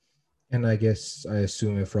 And I guess I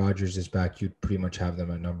assume if Rodgers is back, you'd pretty much have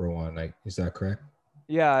them at number 1. Like, is that correct?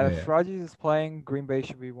 Yeah, Yeah. if Rodgers is playing, Green Bay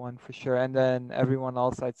should be 1 for sure, and then everyone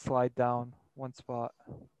else I'd slide down 1 spot.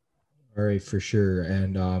 All right, for sure.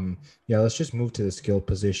 And yeah, let's just move to the skill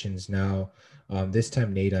positions now. This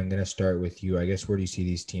time, Nate, I'm going to start with you. I guess where do you see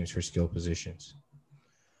these teams for skill positions?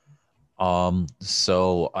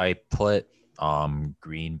 So I put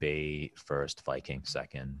Green Bay first, Vikings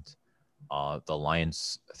second, the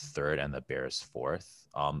Lions third, and the Bears fourth.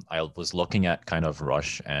 I was looking at kind of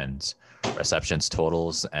rush and receptions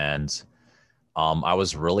totals, and I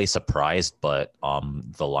was really surprised, but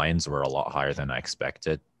the Lions were a lot higher than I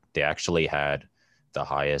expected. They actually had the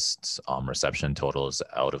highest reception totals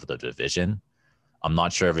out of the division. I'm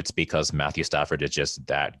not sure if it's because Matthew Stafford is just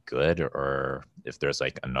that good or if there's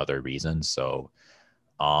like another reason. So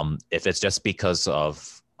if it's just because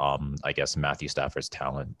of I guess Matthew Stafford's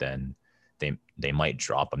talent, then they might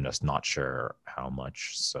drop. I'm just not sure how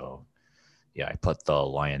much. So yeah, I put the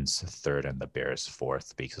Lions third and the Bears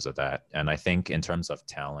fourth because of that. And I think in terms of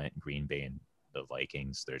talent, Green Bay and the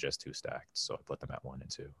Vikings, they're just too stacked. So I put them at 1 and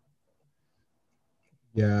 2.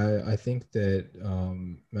 Yeah, I think that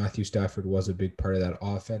Matthew Stafford was a big part of that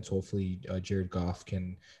offense. Hopefully, Jared Goff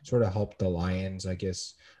can sort of help the Lions, I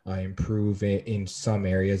guess, improve in some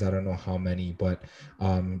areas. I don't know how many, but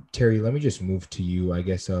Terry, let me just move to you. I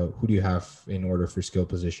guess who do you have in order for skill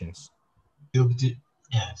positions?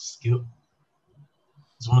 Skill.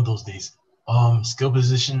 It's one of those days. Skill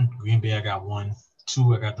position, Green Bay, I got 1.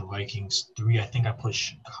 2, I got the Vikings. 3, I think I put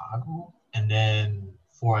Chicago. And then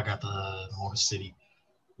 4, I got the Motor City.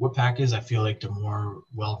 With Packers, I feel like they're more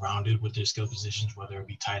well-rounded with their skill positions, whether it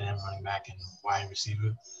be tight end, running back, and wide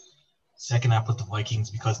receiver. Second, I put the Vikings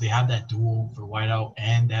because they have that duel for wideout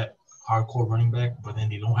and that hardcore running back, but then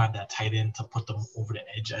they don't have that tight end to put them over the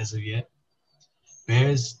edge as of yet.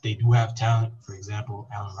 Bears, they do have talent. For example,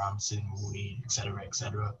 Allen Robinson, Mooney, et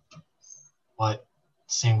cetera, but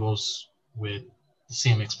same goes with the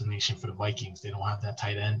same explanation for the Vikings. They don't have that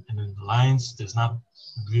tight end. And then the Lions, there's not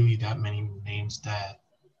really that many names that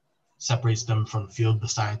separates them from the field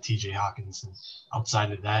besides TJ Hawkins. And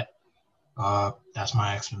outside of that, that's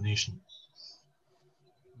my explanation.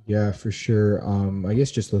 Yeah, for sure. I guess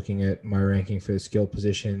just looking at my ranking for the skill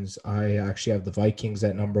positions, I actually have the Vikings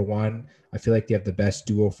at number 1. I feel like they have the best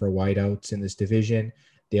duo for wideouts in this division.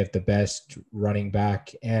 They have the best running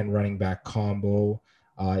back and running back combo.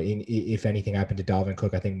 If anything happened to Dalvin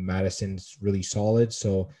Cook, I think Madison's really solid.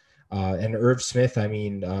 So, and Irv Smith, I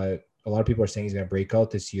mean, a lot of people are saying he's going to break out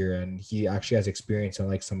this year, and he actually has experience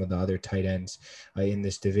unlike some of the other tight ends in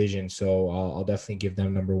this division. So I'll definitely give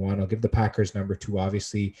them number 1. I'll give the Packers number 2.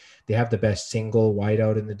 Obviously, they have the best single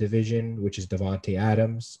wideout in the division, which is Devontae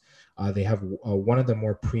Adams. They have one of the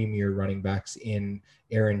more premier running backs in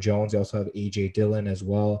Aaron Jones. They also have A.J. Dillon as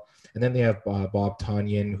well. And then they have Bob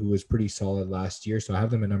Tonyan, who was pretty solid last year. So I have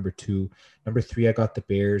them at number 2. Number 3, I got the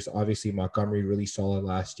Bears. Obviously, Montgomery really solid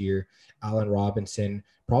last year. Allen Robinson,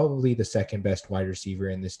 probably the second best wide receiver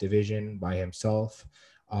in this division by himself.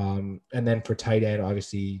 And then for tight end,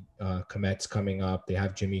 obviously, Komet's coming up. They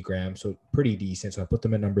have Jimmy Graham, so pretty decent. So I put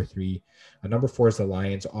them at number 3. Number 4 is the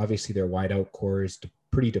Lions. Obviously, their wideout core is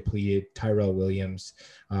pretty depleted. Tyrell Williams,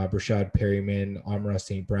 Brashad Perryman, Amon-Ra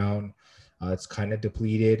St. Brown. It's kind of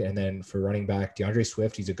depleted. And then for running back, DeAndre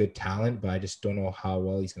Swift, he's a good talent, but I just don't know how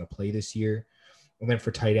well he's going to play this year. And then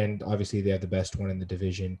for tight end, obviously they have the best one in the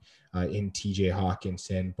division in TJ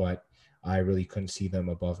Hawkinson, but I really couldn't see them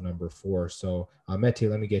above number 4. So Mete,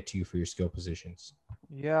 let me get to you for your skill positions.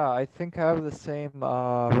 Yeah, I think I have the same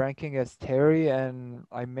ranking as Terry, and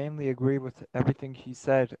I mainly agree with everything he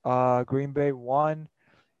said. Green Bay won.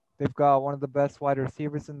 They've got one of the best wide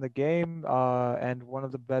receivers in the game, and one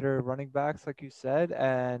of the better running backs, like you said,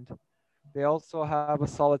 and they also have a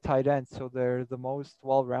solid tight end, so they're the most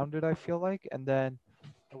well-rounded, I feel like. And then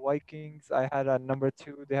the Vikings, I had at number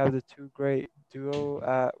two. They have the two great duo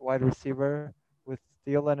at wide receiver with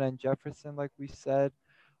Thielen and Jefferson, like we said.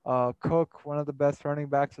 Cook, one of the best running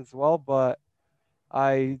backs as well, but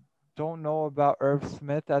I don't know about Irv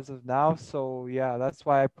Smith as of now. So yeah, that's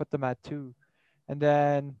why I put them at two. And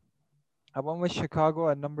then I went with Chicago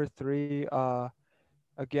at number three.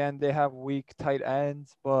 Again, they have weak tight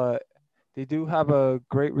ends, but they do have a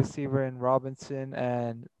great receiver in Robinson,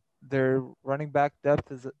 and their running back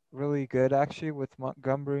depth is really good actually with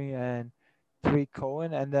Montgomery and Tariq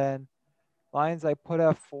Cohen. And then Lions, I put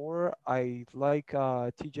at four. I like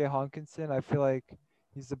TJ Hawkinson. I feel like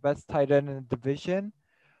he's the best tight end in the division.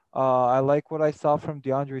 I like what I saw from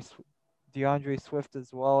DeAndre Swift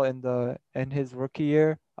as well in his rookie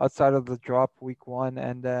year, outside of the drop week one.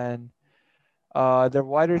 And then their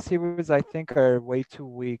wide receivers, I think, are way too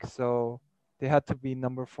weak, so they had to be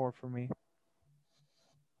number four for me.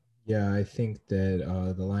 Yeah, I think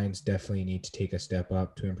that the Lions definitely need to take a step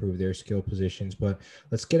up to improve their skill positions. But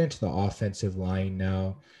let's get into the offensive line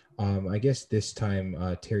now. I guess this time,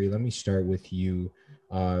 Terry, let me start with you.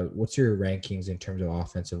 What's your rankings in terms of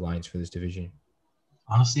offensive lines for this division?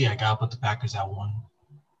 Honestly, I got to put the Packers at one.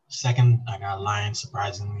 Second, I got Lions,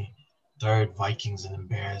 surprisingly. Third, Vikings, and then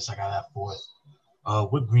Bears. I got that fourth.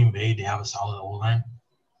 With Green Bay, they have a solid O line,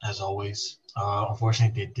 as always.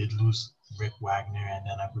 Unfortunately, they did lose Rick Wagner and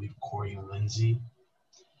then I believe Corey Lindsey.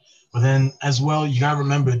 But then, as well, you got to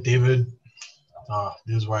remember David.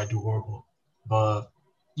 This is where I do horrible. But,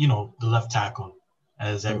 the left tackle,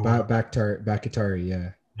 as Oh, everyone. Bakatari,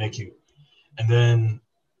 yeah. Thank you. And then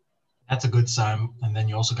that's a good sign. And then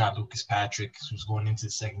you also got Lucas Patrick, who's going into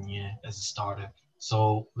the second year as a starter.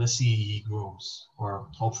 So let's see he grows, or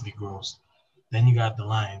hopefully grows. Then you got the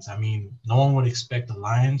Lions. I mean, no one would expect the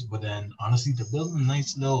Lions, but then honestly, they're building a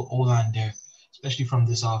nice little O line there, especially from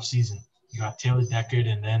this offseason. You got Taylor Deckard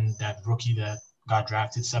and then that rookie that got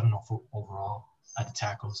drafted 7 overall at the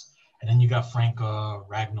tackles. And then you got Frank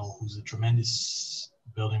Ragnow, who's a tremendous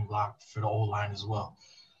building block for the O line as well.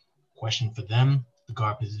 Question for them, the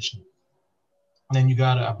guard position. And then you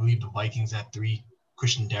got, I believe, the Vikings at three.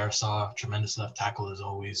 Christian Darrisaw, tremendous left tackle as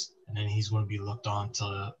always. And then he's going to be looked on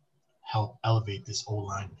to help elevate this O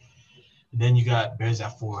line. And then you got Bears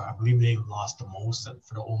at four. I believe they lost the most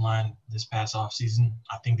for the O line this past offseason.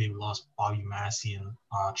 I think they lost Bobby Massey and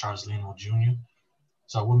Charles Leno Jr.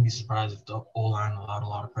 So I wouldn't be surprised if the O line allowed a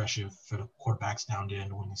lot of pressure for the quarterbacks down there in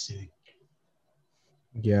the Windy City.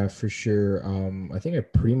 Yeah, for sure. I think I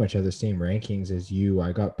pretty much have the same rankings as you.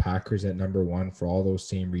 I got Packers at number one for all those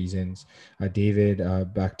same reasons. David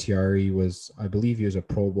Bakhtiari was, I believe he was a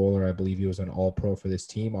Pro Bowler. I believe he was an All Pro for this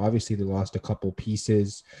team. Obviously, they lost a couple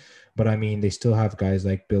pieces, but I mean, they still have guys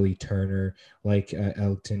like Billy Turner, like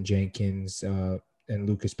Elton Jenkins, and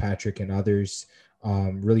Lucas Patrick, and others.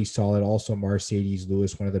 Really solid. Also, Mercedes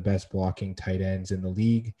Lewis, one of the best blocking tight ends in the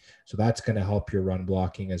league. So that's going to help your run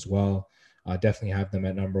blocking as well. Definitely have them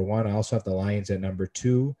at number one. I also have the Lions at number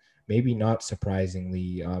two. Maybe not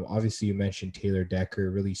surprisingly. Obviously, you mentioned Taylor Decker,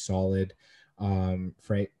 really solid.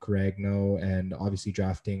 Frank Ragnow, and obviously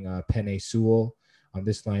drafting Penei Sewell.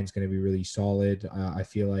 This line is going to be really solid. I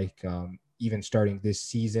feel like even starting this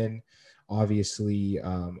season, obviously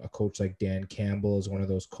a coach like Dan Campbell is one of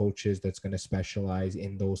those coaches that's going to specialize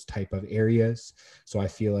in those type of areas. So I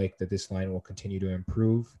feel like that this line will continue to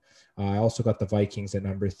improve. I also got the Vikings at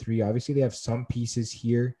number three. Obviously, they have some pieces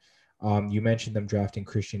here. You mentioned them drafting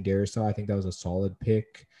Christian Darrisaw. I think that was a solid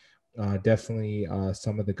pick. Definitely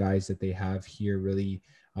some of the guys that they have here really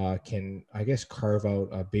can, I guess, carve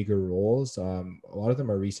out bigger roles. A lot of them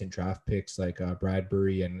are recent draft picks like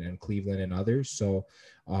Bradbury and Cleveland and others. So,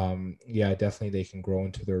 yeah, definitely they can grow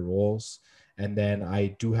into their roles. And then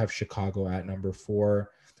I do have Chicago at number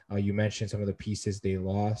four. You mentioned some of the pieces they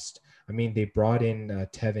lost. I mean, they brought in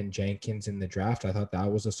Tevin Jenkins in the draft. I thought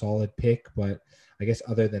that was a solid pick, but I guess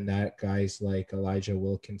other than that, guys like Elijah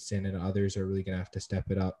Wilkinson and others are really going to have to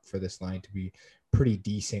step it up for this line to be pretty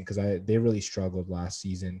decent because they really struggled last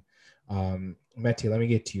season. Mete, let me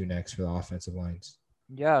get to you next for the offensive lines.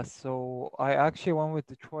 Yeah, so I actually went with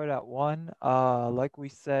Detroit at one. Like we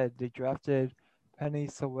said, they drafted Penny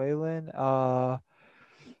Sewellen.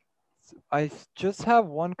 Just have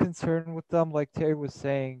one concern with them, like Terry was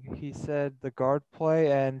saying. He said the guard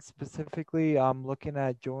play, and specifically, I'm looking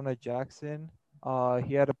at Jonah Jackson.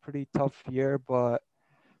 He had a pretty tough year, but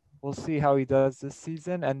we'll see how he does this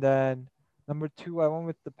season. And then number 2, I went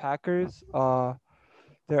with the Packers.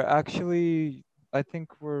 They're actually, I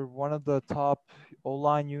think, we're one of the top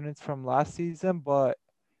O-line units from last season, but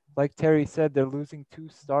like Terry said, they're losing 2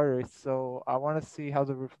 starters. So I want to see how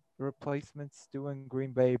the replacements do in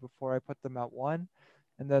Green Bay before I put them at 1.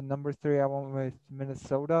 And then number 3, I went with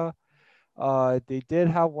Minnesota. They did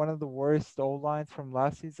have one of the worst O lines from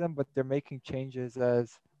last season, but they're making changes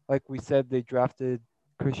as, like we said, they drafted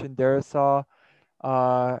Christian Darrisaw.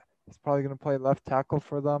 He's probably going to play left tackle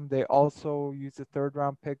for them. They also used a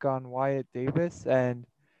 3rd-round pick on Wyatt Davis, and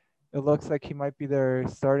it looks like he might be their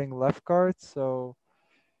starting left guard. So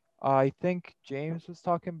I think James was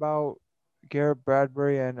talking about Garrett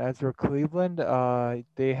Bradbury and Ezra Cleveland.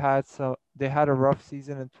 They had a rough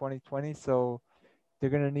season in 2020, so they're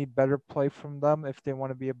gonna need better play from them if they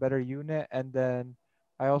want to be a better unit. And then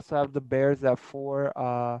I also have the Bears at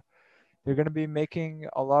 4. They're gonna be making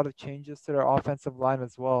a lot of changes to their offensive line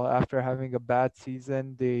as well after having a bad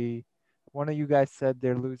season. One of you guys said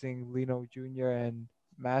they're losing Leno Jr. and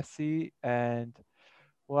Massey, and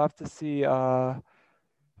we'll have to see how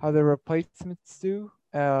the replacements do.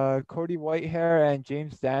 Cody Whitehair and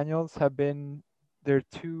James Daniels have been their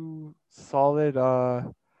 2 solid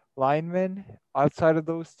linemen. Outside of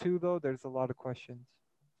those 2, though, there's a lot of questions.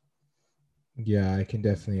 Yeah, I can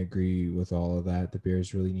definitely agree with all of that. The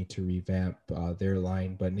Bears really need to revamp their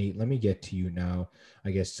line. But Nate, let me get to you now.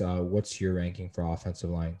 I guess what's your ranking for offensive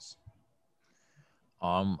lines?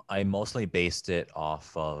 I mostly based it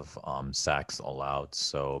off of sacks allowed.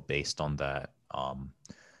 So based on that,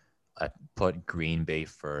 I put Green Bay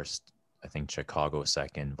first. I think Chicago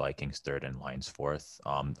second, Vikings third, and Lions fourth.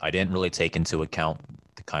 I didn't really take into account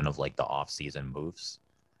the kind of like the off-season moves.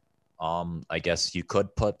 I guess you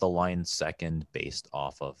could put the Lions second based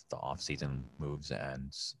off of the off-season moves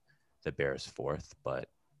and the Bears fourth, but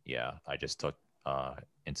yeah, I just took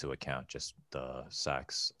into account just the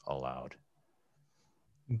sacks allowed.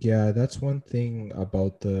 Yeah, that's one thing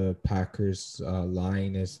about the Packers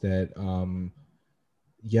line is that,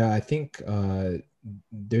 yeah, I think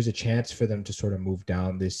there's a chance for them to sort of move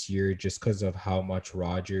down this year just because of how much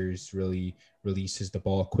Rodgers really releases the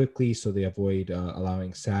ball quickly, so they avoid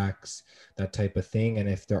allowing sacks, that type of thing. And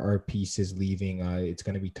if there are pieces leaving, it's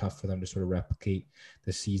going to be tough for them to sort of replicate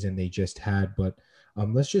the season they just had. But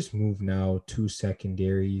let's just move now to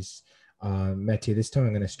secondaries. Mete, this time I'm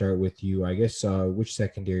going to start with you. I guess which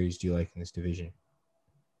secondaries do you like in this division?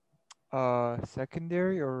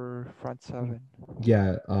 Secondary or front 7?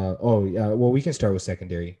 Yeah. Oh, yeah. Well, we can start with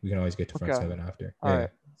secondary. We can always get to front Okay. 7 after. All Yeah. right.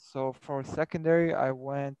 So for secondary, I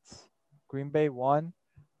went Green Bay 1.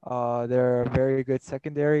 They're a very good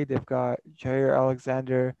secondary. They've got Jair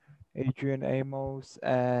Alexander, Adrian Amos,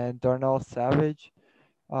 and Darnell Savage.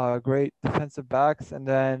 Great defensive backs. And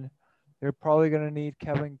then they're probably going to need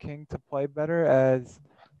Kevin King to play better, as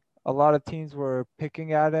a lot of teams were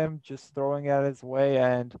picking at him, just throwing at his way.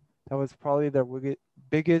 And that was probably their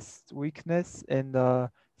biggest weakness in the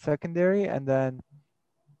secondary. And then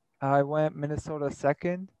I went Minnesota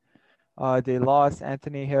second. They lost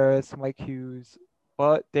Anthony Harris, Mike Hughes,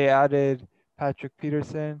 but they added Patrick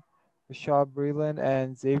Peterson, Rashad Breeland,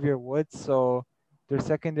 and Xavier Woods. So their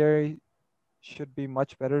secondary should be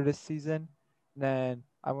much better this season. And then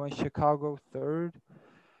I went Chicago third.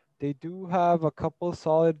 They do have a couple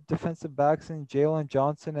solid defensive backs in Jalen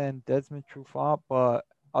Johnson and Desmond Trufant, but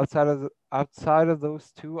outside of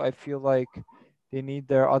those 2, I feel like they need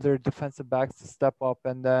their other defensive backs to step up.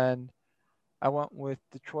 And then I went with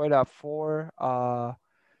Detroit at 4.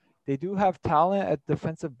 They do have talent at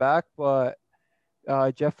defensive back, but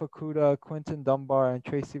Jeff Okuda, Quinton Dunbar, and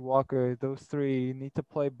Tracy Walker, those 3 need to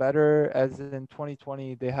play better. As in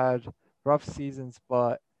 2020, they had rough seasons,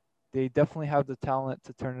 but they definitely have the talent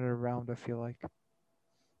to turn it around, I feel like.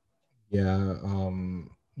 Yeah.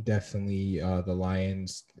 Definitely. The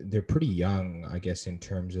Lions, they're pretty young, I guess, in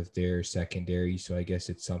terms of their secondary. So I guess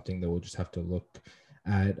it's something that we'll just have to look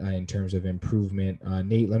at in terms of improvement.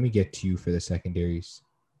 Nate, let me get to you for the secondaries.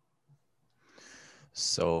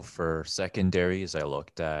 So for secondaries, I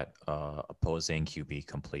looked at opposing QB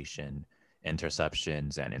completion,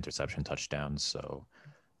 interceptions, and interception touchdowns. So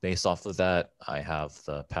based off of that, I have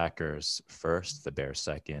the Packers first, the Bears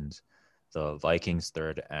second, the Vikings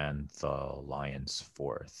third, and the Lions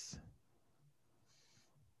fourth.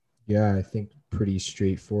 Yeah, I think pretty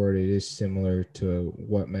straightforward. It is similar to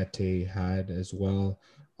what Mete had as well.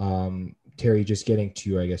 Terry, just getting to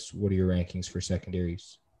you, I guess, what are your rankings for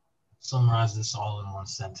secondaries? Summarize this all in one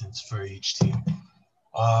sentence for each team.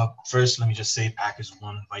 First, let me just say Packers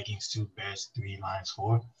 1, Vikings 2, Bears 3, Lions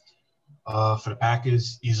 4. For the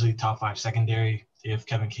Packers, easily top 5 secondary if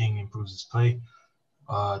Kevin King improves his play.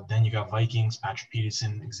 Then you got Vikings, Patrick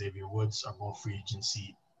Peterson, Xavier Woods are both free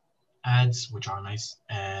agency ads, which are nice,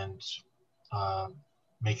 and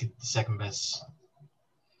make it the second best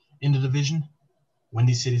in the division.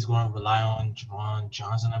 Windy City's going to rely on Javon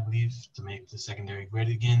Johnson, I believe, to make the secondary great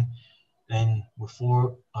again. Then with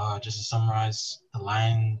four, just to summarize, the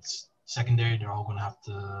Lions secondary, they're all going to have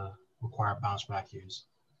to require bounce back years.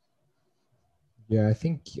 Yeah, I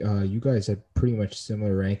think you guys had pretty much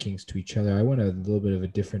similar rankings to each other. I went a little bit of a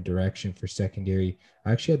different direction for secondary.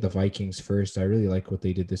 I actually had the Vikings first. I really like what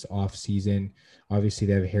they did this off season. Obviously,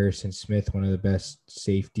 they have Harrison Smith, one of the best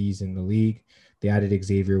safeties in the league. They added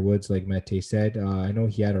Xavier Woods, like Mete said. I know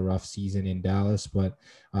he had a rough season in Dallas, but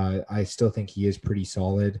I still think he is pretty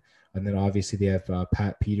solid. And then obviously they have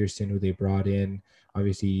Pat Peterson, who they brought in.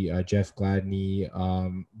 Obviously, Jeff Gladney,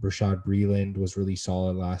 Rashad Breeland was really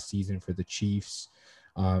solid last season for the Chiefs.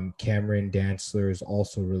 Cameron Dantzler is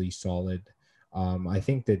also really solid. I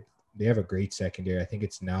think that they have a great secondary. I think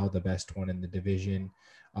it's now the best one in the division.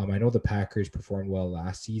 I know the Packers performed well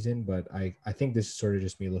last season, but I think this is sort of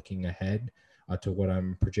just me looking ahead to what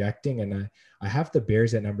I'm projecting. And I have the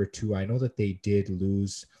Bears at number 2. I know that they did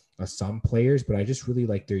lose some players, but I just really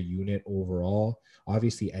like their unit overall.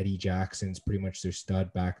 Obviously, Eddie Jackson's pretty much their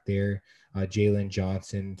stud back there. Jalen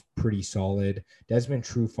Johnson, pretty solid. Desmond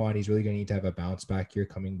Trufant, he's really going to need to have a bounce back year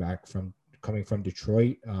coming from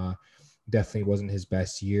Detroit. Definitely wasn't his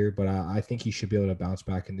best year, but I think he should be able to bounce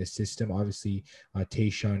back in this system. Obviously,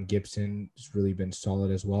 Tayshaun Gibson has really been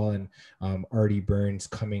solid as well, and Artie Burns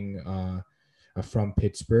coming from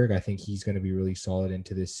Pittsburgh. I think he's going to be really solid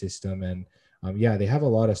into this system, and yeah, they have a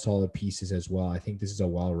lot of solid pieces as well. I think this is a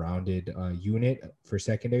well-rounded unit for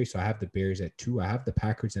secondary. So I have the Bears at 2. I have the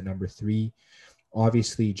Packers at number 3.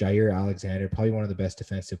 Obviously, Jair Alexander, probably one of the best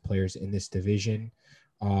defensive players in this division.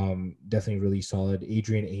 Definitely really solid.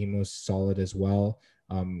 Adrian Amos, solid as well.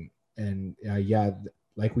 And yeah,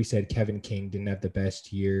 like we said, Kevin King didn't have the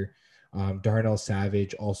best year. Darnell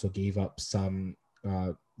Savage also gave up some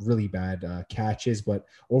really bad catches, but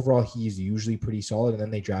overall he's usually pretty solid. And then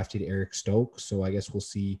they drafted Eric Stokes, so I guess we'll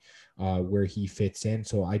see where he fits in.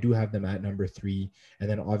 So I do have them at number 3, and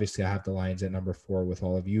then obviously I have the Lions at number 4 with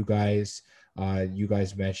all of you guys. You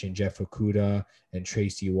guys mentioned Jeff Okudah and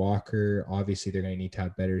Tracy Walker. Obviously they're going to need to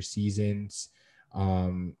have better seasons.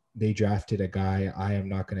 They drafted a guy. I am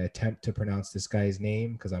not going to attempt to pronounce this guy's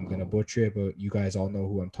name because I'm going to butcher it, but you guys all know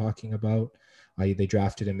who I'm talking about. They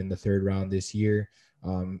drafted him in the 3rd round this year.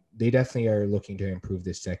 They definitely are looking to improve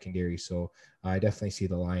this secondary. So I definitely see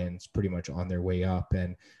the Lions pretty much on their way up.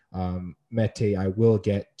 And Mete, I will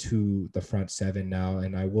get to the front 7 now,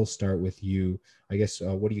 and I will start with you. I guess,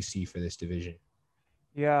 what do you see for this division?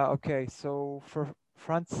 Yeah, okay. So for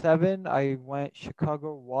front 7, I went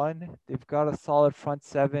Chicago 1. They've got a solid front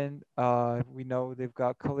 7. We know they've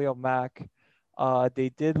got Khalil Mack. They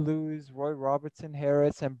did lose Roy Robertson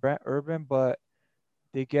Harris and Brent Urban, but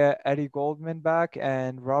they get Eddie Goldman back,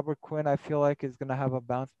 and Robert Quinn, I feel like, is going to have a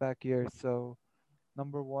bounce back year. So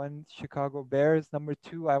number 1, Chicago Bears. Number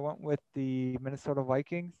 2, I went with the Minnesota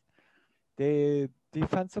Vikings. The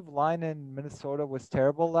defensive line in Minnesota was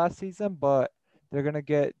terrible last season, but they're going to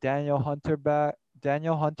get Daniel Hunter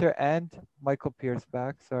and Michael Pierce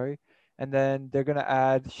back, sorry. And then they're going to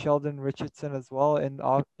add Sheldon Richardson as well in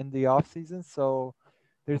the offseason. So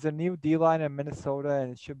there's a new D-line in Minnesota,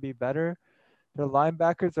 and it should be better. Their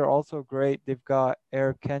linebackers are also great. They've got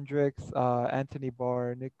Eric Kendricks, Anthony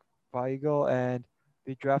Barr, Nick Weigel, and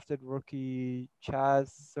they drafted rookie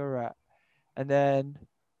Chaz Surratt. And then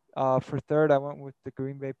for 3rd, I went with the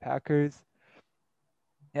Green Bay Packers.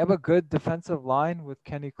 They have a good defensive line with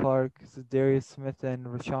Kenny Clark, Darius Smith, and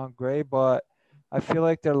Rashawn Gray, but I feel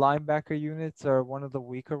like their linebacker units are one of the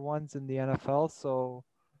weaker ones in the NFL. So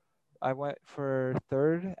I went for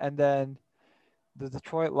 3rd. And then the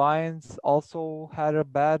Detroit Lions also had a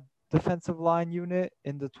bad defensive line unit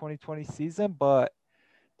in the 2020 season, but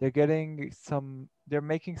they're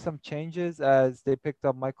making some changes as they picked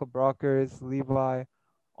up Michael Brockers, Levi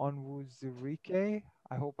Onwuzurike.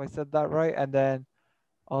 I hope I said that right. And then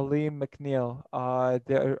Ali McNeil.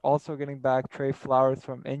 They're also getting back Trey Flowers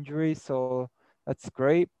from injury, so that's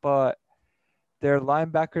great. But their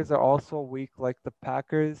linebackers are also weak, like the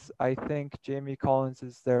Packers. I think Jamie Collins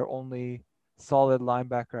is their only solid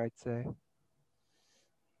linebacker, I'd say.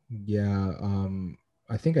 Yeah,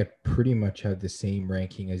 I think I pretty much have the same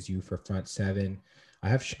ranking as you for front 7. I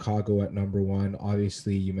have Chicago at number 1.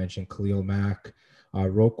 Obviously, you mentioned Khalil Mack,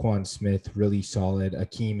 Roquan Smith, really solid.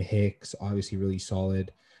 Akeem Hicks, obviously really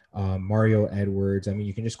solid. Mario Edwards. I mean,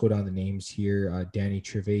 you can just go down the names here. Danny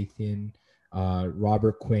Trevathan,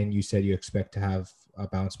 Robert Quinn. You said you expect to have a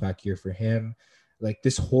bounce back year for him. Like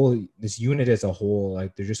this unit as a whole,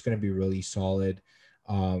 like they're just going to be really solid.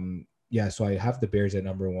 Yeah, so I have the Bears at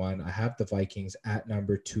number 1. I have the Vikings at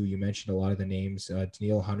number 2. You mentioned a lot of the names.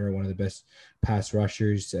 Daniil Hunter, one of the best pass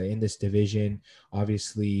rushers in this division.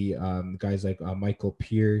 Obviously, guys like Michael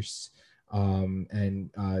Pierce.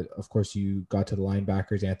 And of course, you got to the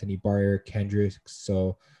linebackers, Anthony Barr, Kendricks.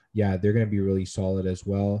 So, yeah, they're going to be really solid as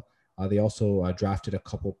well. They also drafted a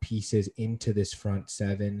couple pieces into this front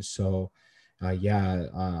 7. So, I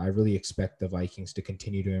really expect the Vikings to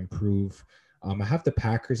continue to improve. I have the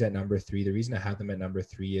Packers at number 3. The reason I have them at number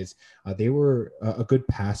 3 is they were a good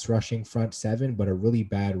pass rushing front 7, but a really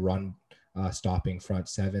bad run stopping front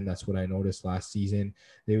 7. That's what I noticed last season.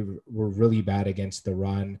 They were really bad against the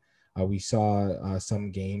run. We saw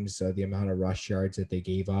some games, the amount of rush yards that they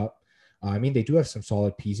gave up. I mean, they do have some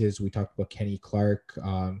solid pieces. We talked about Kenny Clark.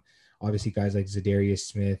 Obviously, guys like Zadarius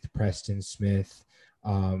Smith, Preston Smith,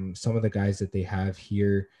 some of the guys that they have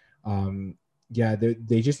here.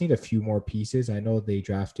 They just need a few more pieces. I know they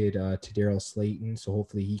drafted Tadarius Slayton, so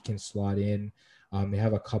hopefully he can slot in. They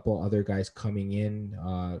have a couple other guys coming in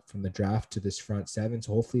from the draft to this front 7,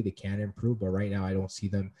 so hopefully they can improve. But right now, I don't see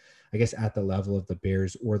them, I guess, at the level of the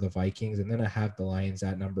Bears or the Vikings. And then I have the Lions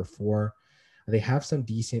at number 4. They have some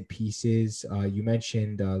decent pieces. You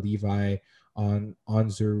mentioned Levi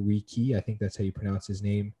Onwuzurike. I think that's how you pronounce his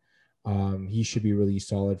name. He should be really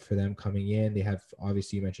solid for them coming in. They have,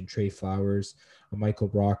 obviously, you mentioned Trey Flowers, Michael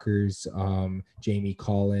Brockers, Jamie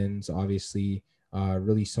Collins, obviously,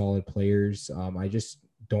 really solid players. I just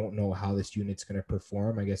don't know how this unit's going to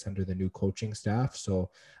perform, I guess, under the new coaching staff. So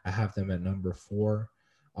I have them at number 4.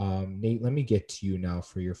 Nate, let me get to you now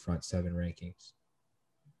for your front 7 rankings.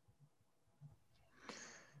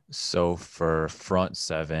 So for front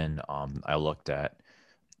 7, I looked at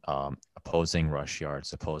opposing rush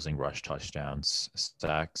yards, opposing rush touchdowns,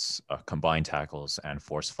 sacks, combined tackles, and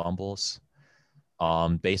forced fumbles.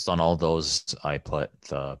 Based on all those, I put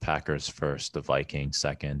the Packers first, the Vikings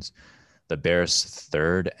second, the Bears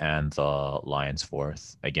third, and the Lions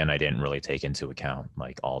fourth. Again, I didn't really take into account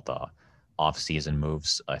like all the off-season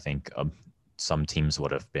moves. I think some teams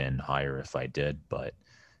would have been higher if I did, but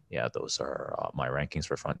yeah, those are my rankings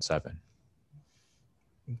for front 7.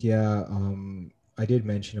 Yeah, I did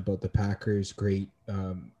mention about the Packers. Great,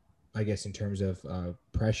 I guess, in terms of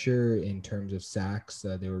pressure, in terms of sacks,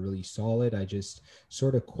 they were really solid. I just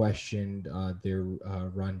sort of questioned their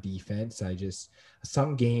run defense.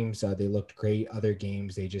 Some games they looked great. Other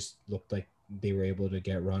games they just looked like they were able to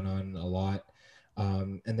get run on a lot.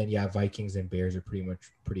 And then, yeah, Vikings and Bears are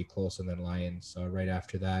pretty close, and then Lions right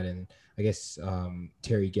after that. And I guess,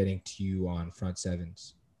 Terry, getting to you on front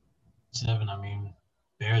 7s. 7, I mean,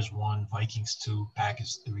 Bears 1, Vikings 2,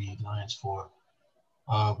 Packers 3, Lions 4.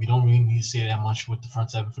 We don't really need to say that much with the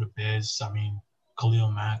front 7 for the Bears. I mean,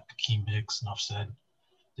 Khalil Mack, Akeem Hicks, enough said.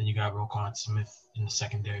 Then you got Roquan Smith in the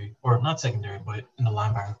secondary, or not secondary, but in the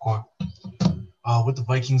linebacker core. With the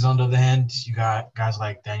Vikings, on the other hand, you got guys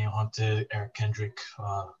like Daniel Hunter, Eric Kendrick,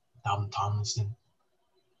 Dalvin Tomlinson.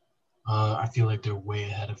 I feel like they're way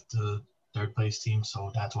ahead of the third place team,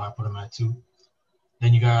 so that's why I put them at 2.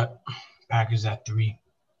 Then you got Packers at 3.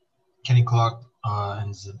 Kenny Clark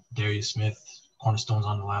and Darius Smith, cornerstones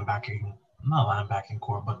on the not linebacking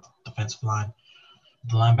core, but defensive line.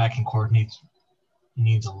 The linebacking core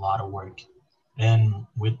needs a lot of work. And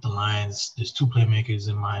with the Lions, there's 2 playmakers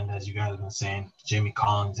in mind, as you guys have been saying, Jamie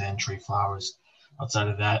Collins and Trey Flowers. Outside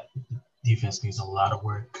of that, defense needs a lot of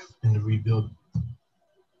work in the rebuild.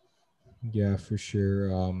 Yeah, for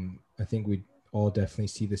sure. I think we all definitely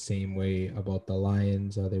see the same way about the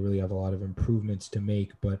Lions. They really have a lot of improvements to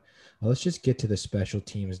make, but let's just get to the special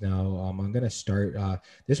teams now. I'm going to start.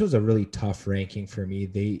 This was a really tough ranking for me.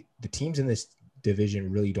 The teams in this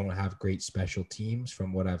division really don't have great special teams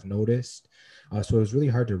from what I've noticed. So it was really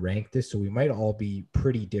hard to rank this. So we might all be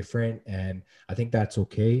pretty different, and I think that's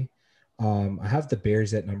okay. I have the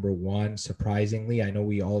Bears at number 1. Surprisingly, I know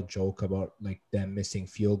we all joke about like them missing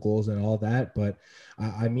field goals and all that, but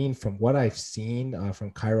I mean, from what I've seen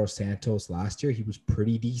from Cairo Santos last year, he was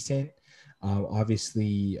pretty decent.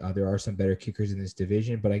 Obviously, there are some better kickers in this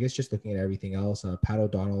division, but I guess just looking at everything else, Pat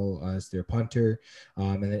O'Donnell as their punter,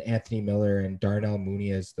 and then Anthony Miller and Darnell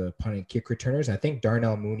Mooney as the punt and kick returners. I think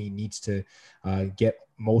Darnell Mooney needs to get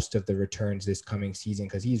most of the returns this coming season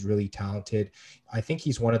because he's really talented. I think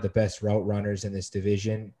he's one of the best route runners in this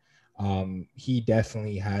division. He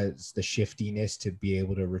definitely has the shiftiness to be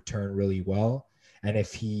able to return really well. And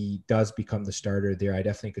if he does become the starter there, I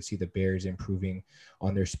definitely could see the Bears improving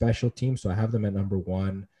on their special team. So I have them at number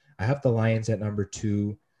 1. I have the Lions at number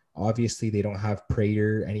 2. Obviously, they don't have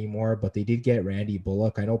Prater anymore, but they did get Randy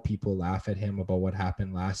Bullock. I know people laugh at him about what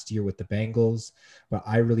happened last year with the Bengals, but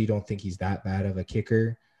I really don't think he's that bad of a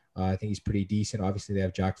kicker. I think he's pretty decent. Obviously, they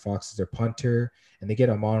have Jack Fox as their punter, and they get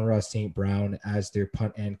Amon-Ra St. Brown as their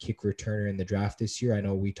punt and kick returner in the draft this year. I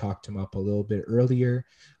know we talked him up a little bit earlier.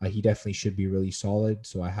 He definitely should be really solid,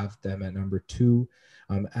 so I have them at number 2.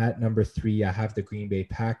 At number 3, I have the Green Bay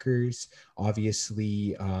Packers.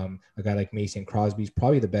 Obviously, a guy like Mason Crosby is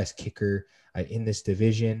probably the best kicker in this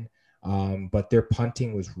division, but their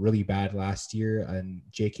punting was really bad last year, and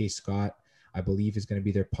J.K. Scott, I believe, is going to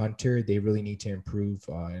be their punter. They really need to improve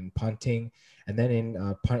in punting. And then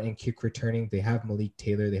in punt and kick returning, they have Malik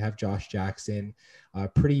Taylor. They have Josh Jackson.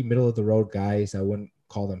 Pretty middle-of-the-road guys. I wouldn't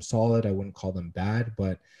call them solid. I wouldn't call them bad.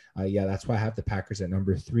 But, yeah, that's why I have the Packers at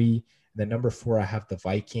number 3. And then number 4, I have the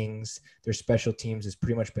Vikings. Their special teams has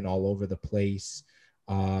pretty much been all over the place.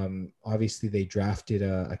 Obviously, they drafted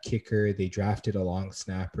a kicker. They drafted a long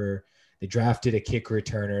snapper. They drafted a kick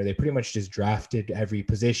returner. They pretty much just drafted every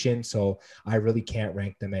position. So I really can't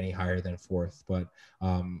rank them any higher than 4th. But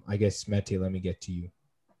I guess, Mete, let me get to you.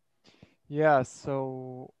 Yeah,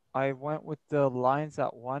 so I went with the Lions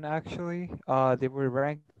at 1, actually. They were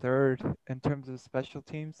ranked 3rd in terms of special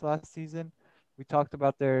teams last season. We talked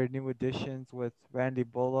about their new additions with Randy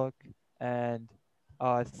Bullock and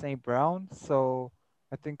St. Brown. So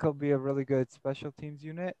I think it'll be a really good special teams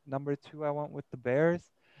unit. Number 2, I went with the Bears.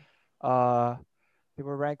 They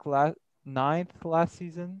were ranked 9th last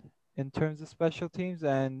season in terms of special teams,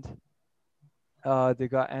 and they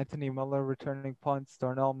got Anthony Miller returning punts,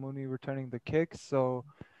 Darnell Mooney returning the kicks. So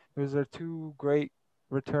those are 2 great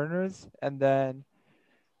returners. And then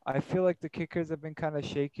I feel like the kickers have been kind of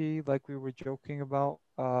shaky, like we were joking about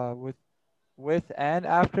with and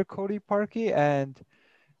after Cody Parkey. And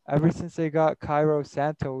ever since they got Cairo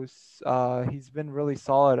Santos, he's been really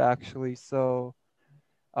solid, actually. So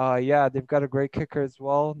yeah, they've got a great kicker as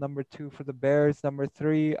well. Number 2 for the Bears. Number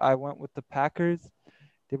 3, I went with the Packers.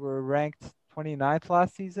 They were ranked 29th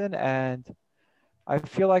last season, and I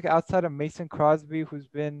feel like outside of Mason Crosby, who's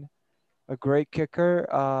been a great kicker,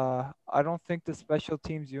 I don't think the special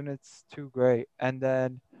teams unit's too great. And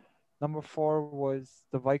then number 4 was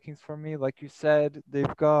the Vikings for me. Like you said,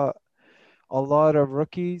 they've got a lot of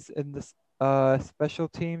rookies in the special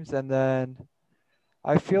teams, and then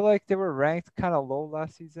I feel like they were ranked kind of low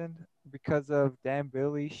last season because of Dan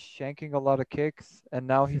Bailey shanking a lot of kicks, and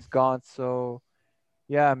now he's gone. So,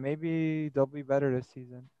 yeah, maybe they'll be better this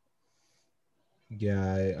season.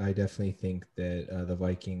 Yeah, I definitely think that the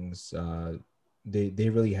Vikings, they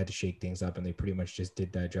really had to shake things up, and they pretty much just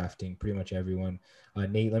did that, drafting pretty much everyone.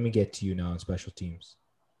 Nate, let me get to you now on special teams.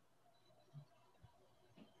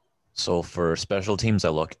 So for special teams, I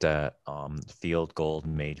looked at field goal,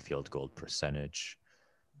 made field goal percentage,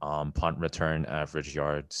 punt return average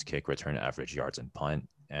yards, kick return average yards, and punt.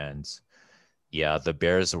 And yeah, the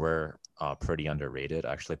Bears were pretty underrated.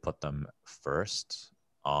 I actually put them first.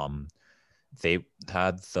 They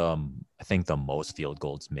had I think the most field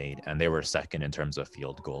goals made, and they were second in terms of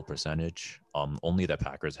field goal percentage. Only the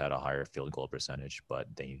Packers had a higher field goal percentage, but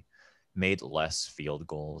they made less field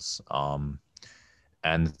goals.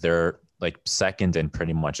 And they're like second in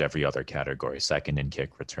pretty much every other category. Second in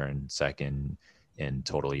kick return, second in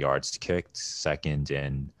total yards kicked, second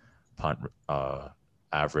in punt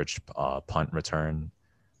average punt return,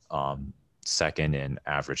 second in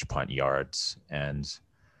average punt yards. And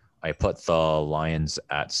I put the Lions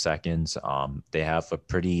at second. They have a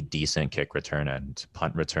pretty decent kick return and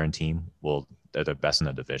punt return team. Well, they're the best in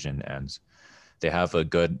the division, and they have a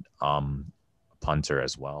good punter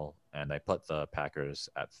as well. And I put the Packers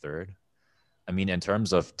at third. I mean, in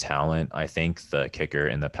terms of talent, I think the kicker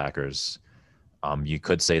in the Packers, you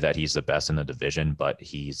could say that he's the best in the division, but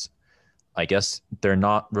I guess they're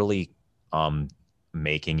not really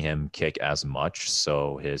making him kick as much.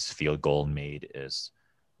 So his field goal made is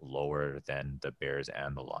lower than the Bears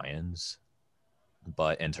and the Lions.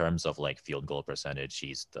 But in terms of like field goal percentage,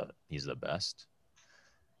 he's the best.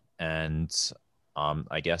 And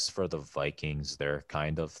I guess for the Vikings, they're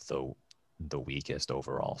kind of the weakest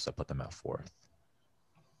overall, so I put them at fourth.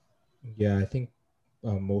 Yeah, I think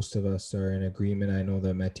most of us are in agreement. I know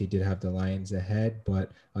that Mete did have the Lions ahead,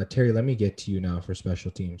 but Terry, let me get to you now for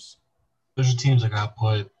special teams. Special teams, I got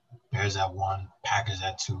put Bears at 1, Packers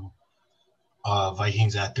at 2,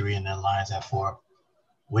 Vikings at 3, and then Lions at 4.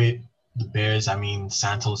 With the Bears, I mean,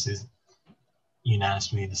 Santos is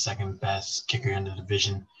unanimously the second best kicker in the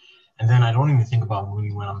division. And then I don't even think about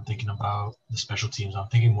Mooney when I'm thinking about the special teams. I'm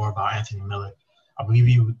thinking more about Anthony Miller. I believe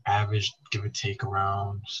he averaged, give or take,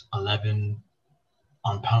 around 11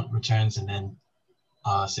 on punt returns and then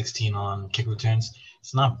 16 on kick returns.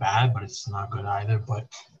 It's not bad, but it's not good either. But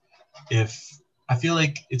I feel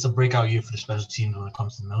like it's a breakout year for the special teams when it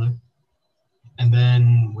comes to Miller. And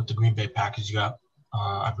then with the Green Bay Packers, you got,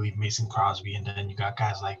 I believe, Mason Crosby, and then you got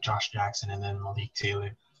guys like Josh Jackson and then Malik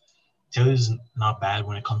Taylor. Taylor's not bad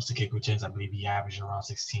when it comes to kick returns. I believe he averaged around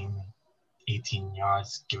 16, 18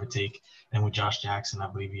 yards, give or take. And with Josh Jackson, I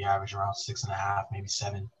believe he averaged around 6.5, maybe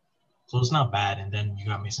 7. So it's not bad. And then you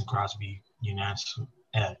got Mason Crosby, unanimously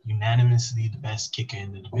the best kicker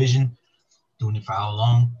in the division, doing it for how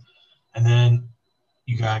long? And then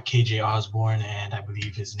you got KJ Osborne, and I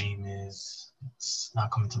believe his name is, it's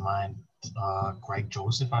not coming to mind, Greg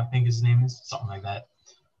Joseph, I think his name is, something like that.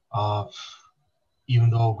 Even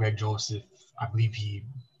though Greg Joseph, I believe he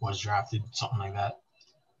was drafted, something like that.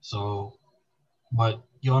 So, but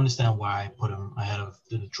you'll understand why I put him ahead of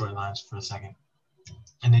the Detroit Lions for a second.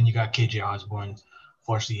 And then you got KJ Osborne.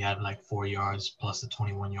 Fortunately, he had like 4 yards plus the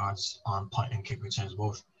 21 yards on punt and kick returns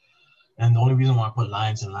both. And the only reason why I put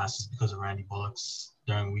Lions in last is because of Randy Bullock's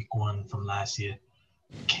during week 1 from last year.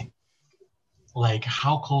 Like,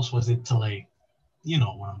 how close was it to, like, you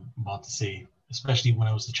know what I'm about to say, especially when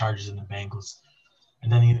it was the Chargers and the Bengals.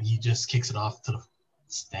 And then he just kicks it off to the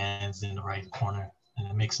stands in the right corner, and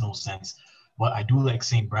it makes no sense. But I do like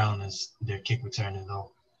St. Brown as their kick returner,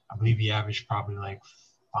 though. I believe he averaged probably like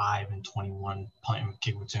 5 and 21 punt and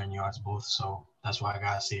kick return yards both. So that's why I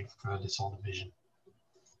got to save for this whole division.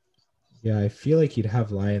 Yeah, I feel like you'd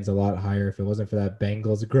have Lions a lot higher if it wasn't for that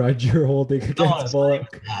Bengals grudge you're holding against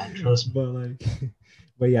Bullock.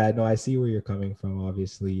 But yeah, no, I see where you're coming from,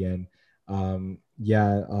 obviously. And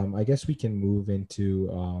I guess we can move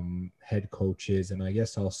into head coaches. And I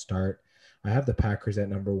guess I'll start. I have the Packers at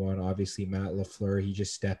number 1. Obviously, Matt LaFleur, he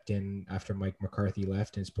just stepped in after Mike McCarthy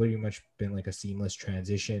left, and it's pretty much been like a seamless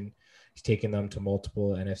transition. He's taken them to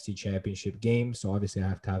multiple NFC championship games. So obviously I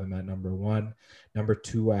have to have him at number 1. Number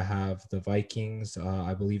 2, I have the Vikings.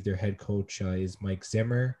 I believe their head coach is Mike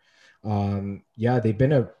Zimmer. They've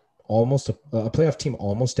been almost a playoff team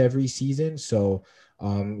almost every season. So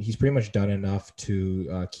he's pretty much done enough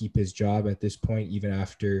to keep his job at this point, even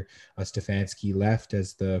after Stefanski left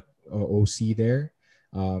as the OC there.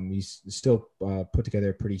 He's still put together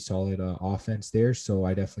a pretty solid offense there. So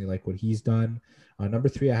I definitely like what he's done. Number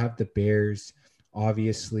 3, I have the Bears.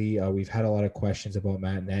 Obviously, we've had a lot of questions about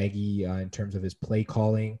Matt Nagy in terms of his play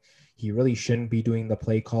calling. He really shouldn't be doing the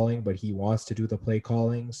play calling, but he wants to do the play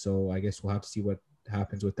calling. So I guess we'll have to see what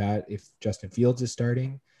happens with that if Justin Fields is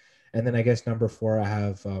starting. And then I guess number 4, I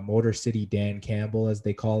have Motor City Dan Campbell, as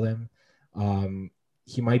they call him.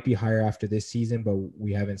 He might be higher after this season, but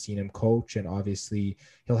we haven't seen him coach. And obviously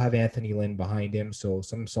he'll have Anthony Lynn behind him. So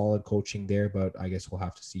some solid coaching there, but I guess we'll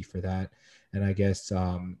have to see for that. And I guess,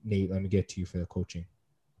 Nate, let me get to you for the coaching.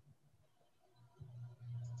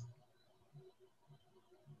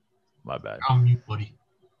 My bad. I'm you, buddy.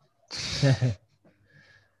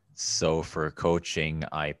 So for coaching,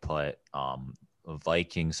 I put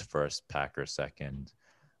Vikings first, Packers second,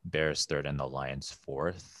 Bears third, and the Lions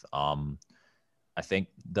fourth. I think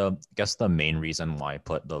the main reason why I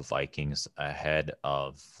put the Vikings ahead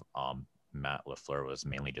of Matt LaFleur was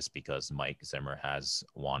mainly just because Mike Zimmer has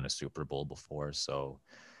won a Super Bowl before, so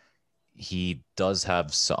he does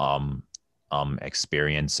have some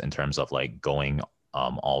experience in terms of like going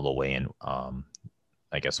all the way and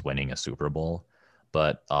I guess winning a Super Bowl.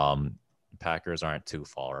 But Packers aren't too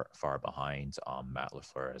far behind. Matt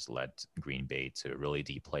LaFleur has led Green Bay to really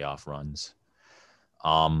deep playoff runs.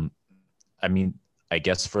 I mean, I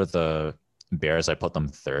guess for the Bears, I put them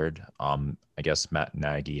third. I guess Matt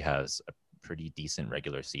Nagy has a pretty decent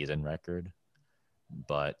regular season record,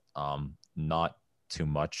 but not too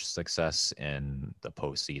much success in the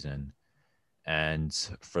postseason. And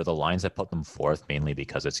for the Lions, I put them fourth, mainly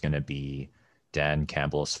because it's going to be Dan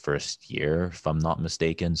Campbell's first year, if I'm not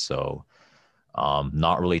mistaken. So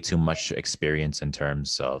not really too much experience in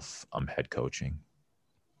terms of head coaching.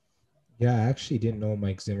 Yeah, I actually didn't know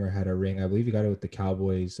Mike Zimmer had a ring. I believe he got it with the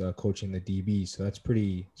Cowboys coaching the DB. So it's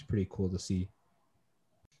pretty cool to see.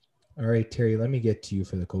 All right, Terry, let me get to you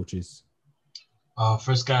for the coaches.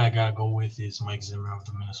 First guy I got to go with is Mike Zimmer of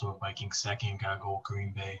the Minnesota Vikings. Second, got to go with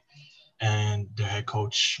Green Bay and their head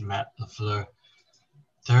coach, Matt LaFleur.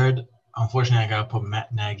 Third, unfortunately, I got to put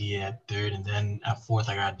Matt Nagy at third. And then at fourth,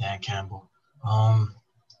 I got Dan Campbell.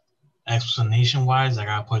 Explanation-wise, I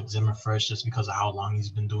got to put Zimmer first just because of how long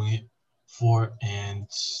he's been doing it for. And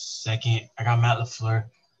second, I got Matt LaFleur.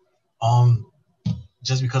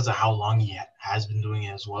 just because of how long he has been doing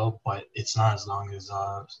it as well, but it's not as long as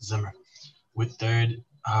Zimmer. With third,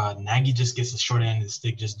 Nagy just gets the short end of the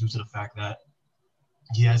stick just due to the fact that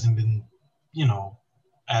he hasn't been, you know,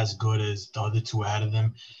 as good as the other two ahead of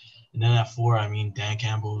him. And then at four, I mean, Dan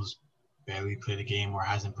Campbell's barely played a game or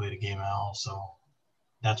hasn't played a game at all. So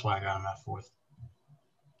that's why I got him at fourth.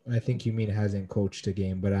 I think you mean hasn't coached a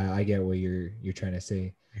game, but I get what you're trying to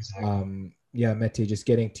say. Exactly. Yeah, Mete, just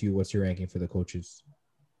getting to you, what's your ranking for the coaches?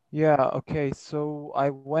 Yeah, okay. So I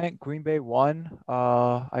went Green Bay 1.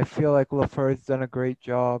 I feel like LaFleur's done a great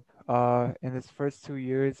job in his first 2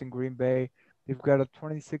 years in Green Bay. They've got a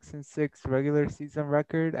 26-6 regular season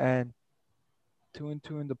record and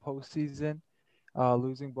 2-2 in the postseason,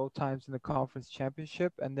 losing both times in the conference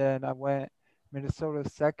championship. And then I went Minnesota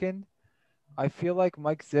second. I feel like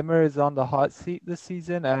Mike Zimmer is on the hot seat this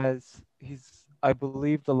season as he's, I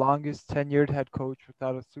believe, the longest tenured head coach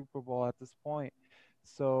without a Super Bowl at this point.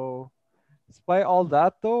 So, despite all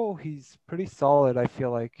that, though, he's pretty solid. I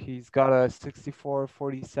feel like he's got a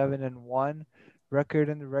 64-47-1 record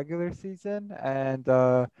in the regular season and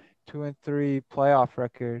 2-3 playoff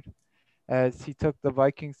record as he took the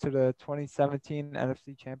Vikings to the 2017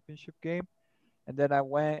 NFC Championship game. And then I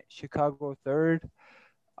went Chicago third.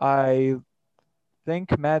 I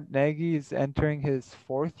think Matt Nagy is entering his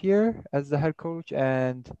fourth year as the head coach,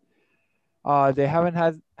 and they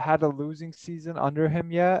haven't had a losing season under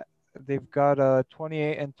him yet. They've got a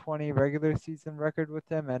 28-20 regular season record with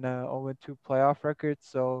him and a 0-2 playoff record.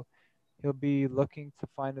 So he'll be looking to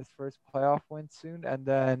find his first playoff win soon. And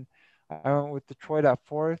then I went with Detroit at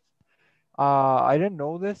fourth. I didn't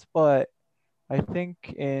know this, but I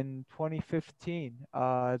think in 2015,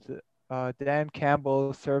 Dan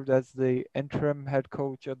Campbell served as the interim head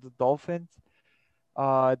coach of the Dolphins.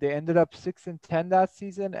 They ended up 6-10 that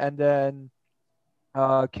season, and then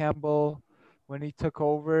Campbell, when he took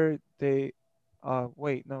over, they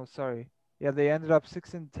wait, no, sorry. Yeah, they ended up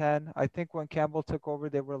 6-10. I think when Campbell took over,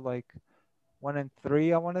 they were like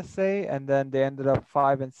 1-3, I want to say, and then they ended up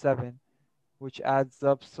 5-7, which adds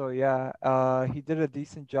up. So yeah, he did a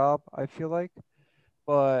decent job, I feel like.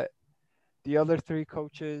 But the other three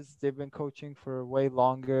coaches, they've been coaching for way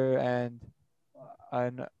longer and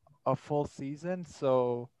a full season.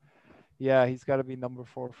 So yeah, he's got to be number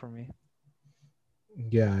four for me.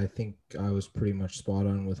 Yeah, I think I was pretty much spot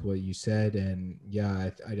on with what you said. And yeah,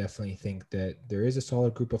 I definitely think that there is a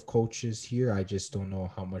solid group of coaches here. I just don't know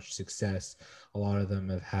how much success a lot of them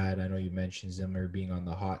have had. I know you mentioned Zimmer being on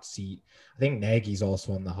the hot seat. I think Nagy's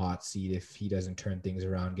also on the hot seat if he doesn't turn things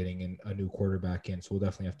around, getting a new quarterback in. So we'll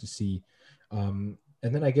definitely have to see. And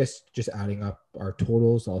then I guess just adding up our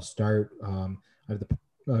totals, I'll start. I have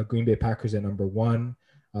the Green Bay Packers at number one,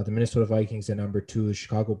 the Minnesota Vikings at number two, the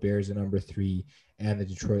Chicago Bears at number three, and the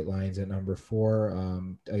Detroit Lions at number four.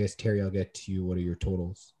 I guess, Terry, I'll get to you. What are your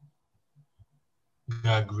totals?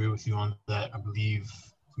 I agree with you on that. I believe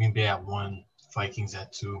Green Bay at one, Vikings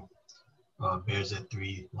at two, Bears at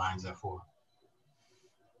three, Lions at four.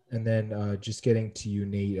 And then just getting to you,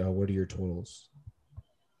 Nate, what are your totals?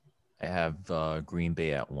 I have Green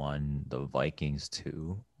Bay at one, the Vikings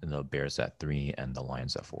two, and the Bears at three, and the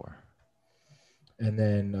Lions at four. And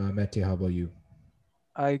then Mete, how about you?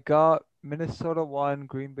 I got Minnesota 1,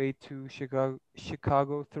 Green Bay 2,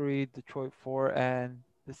 Chicago 3, Detroit 4, and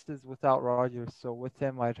this is without Rodgers. So with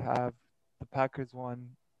him, I'd have the Packers 1,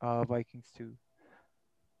 Vikings 2.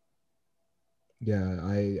 Yeah,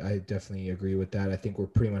 I definitely agree with that. I think we're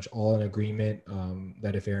pretty much all in agreement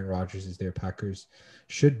that if Aaron Rodgers is there, Packers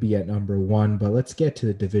should be at number one. But let's get to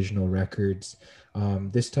the divisional records.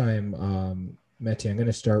 This time, Mete, I'm going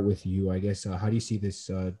to start with you. I guess, how do you see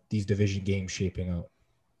these division games shaping out?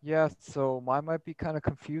 Yeah, so mine might be kind of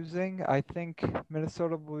confusing. I think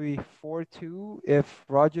Minnesota will be 4-2 if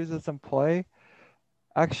Rodgers doesn't play.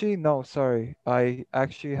 Actually, no, sorry. I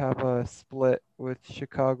actually have a split with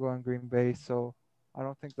Chicago and Green Bay, so I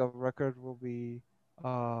don't think the record will be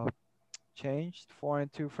uh, changed.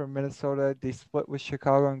 4-2 for Minnesota. They split with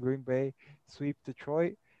Chicago and Green Bay, sweep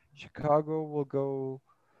Detroit. Chicago will go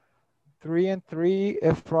 3-3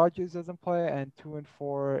 if Rodgers doesn't play, and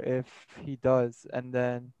 2-4 if he does. And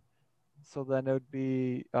then, so then it would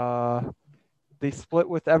be they split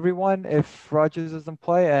with everyone if Rodgers doesn't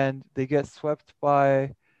play, and they get swept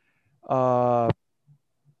by uh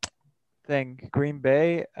Green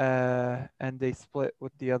Bay, and they split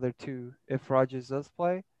with the other two if Rodgers does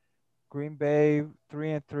play. Green Bay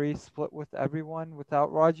 3-3 split with everyone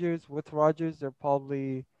without Rodgers. With Rodgers, they're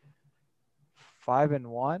probably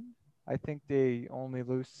 5-1. I think they only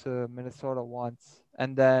lose to Minnesota once.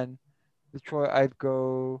 And then Detroit, I'd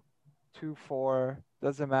go 2-4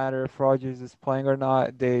 doesn't matter if Rodgers is playing or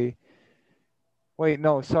not. They They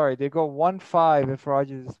go 1-5 if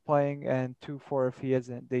Rodgers is playing and 2-4 if he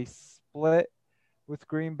isn't. They split with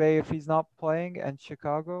Green Bay if he's not playing and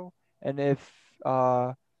Chicago. And if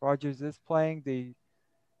Rodgers is playing, they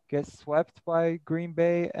get swept by Green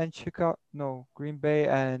Bay and Chicago. No, Green Bay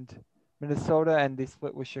and Minnesota, and they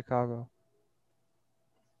split with Chicago.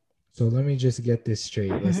 So let me just get this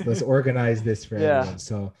straight. Let's organize this for Yeah. everyone.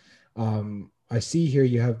 So I see here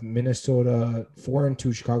you have Minnesota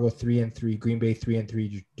 4-2, Chicago 3-3, Green Bay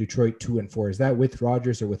 3-3, Detroit 2-4. Is that with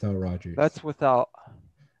Rodgers or without Rodgers? That's without.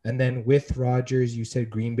 And then with Rodgers, you said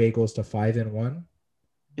Green Bay goes to 5-1.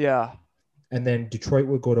 Yeah. And then Detroit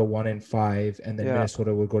would go to 1-5, and then Yeah.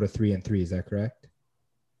 Minnesota would go to 3-3. Is that correct?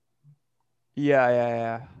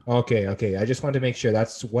 Yeah. Okay. I just wanted to make sure.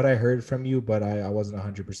 That's what I heard from you, but I wasn't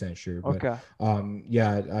 100% sure. But, Okay.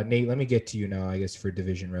 Nate, let me get to you now, I guess, for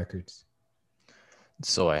division records.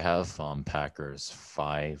 So I have Packers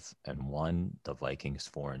 5-1, the Vikings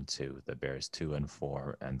 4-2, the Bears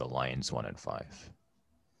 2-4, and the Lions 1-5.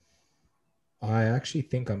 I actually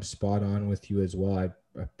think I'm spot on with you as well. I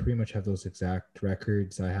pretty much have those exact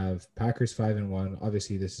records. I have Packers 5-1.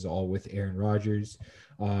 Obviously, this is all with Aaron Rodgers.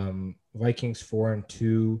 Vikings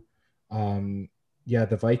 4-2.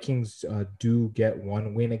 The Vikings do get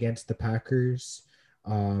one win against the Packers,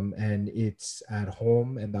 and it's at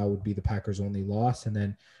home, and that would be the Packers' only loss. And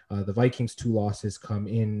then the Vikings' 2 losses come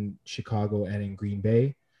in Chicago and in Green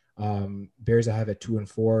Bay. Bears I have at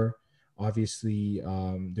 2-4. Obviously,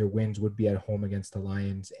 their wins would be at home against the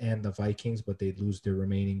Lions and the Vikings, but they'd lose their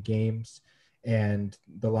remaining games. And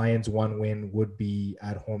the Lions' 1 win would be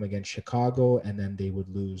at home against Chicago, and then they would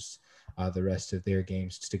lose the rest of their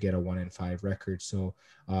games to get a 1-5 record. So,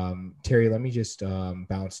 Terry, let me just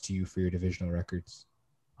bounce to you for your divisional records.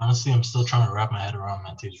 Honestly, I'm still trying to wrap my head around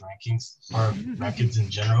Mate's rankings or records in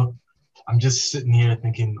general. I'm just sitting here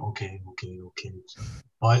thinking, okay.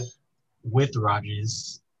 But with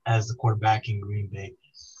Rodgers as the quarterback in Green Bay,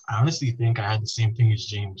 I honestly think I had the same thing as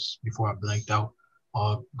James before I blanked out.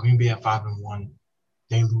 Green Bay at 5-1,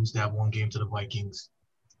 they lose that one game to the Vikings.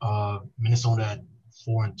 Minnesota at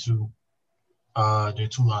 4-2, their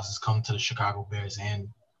 2 losses come to the Chicago Bears and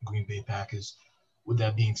Green Bay Packers. With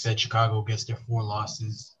that being said, Chicago gets their 4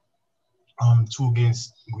 losses, 2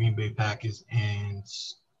 against Green Bay Packers and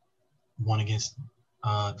 1 against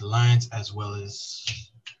the Lions as well as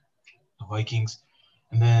the Vikings.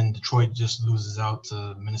 And then Detroit just loses out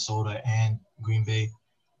to Minnesota and Green Bay,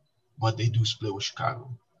 but they do split with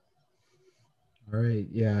Chicago. All right.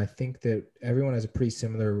 Yeah, I think that everyone has a pretty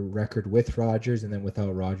similar record with Rodgers, and then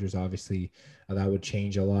without Rodgers, obviously, that would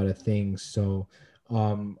change a lot of things. So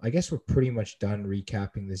I guess we're pretty much done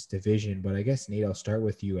recapping this division, but I guess, Nate, I'll start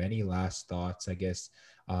with you. Any last thoughts, I guess,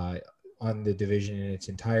 on the division in its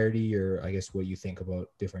entirety, or I guess what you think about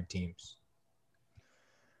different teams?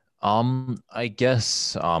 I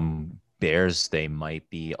guess Bears, they might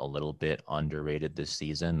be a little bit underrated this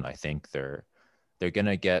season. I think they're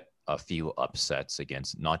gonna get a few upsets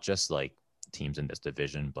against not just like teams in this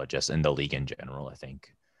division, but just in the league in general. I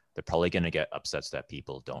think they're probably gonna get upsets that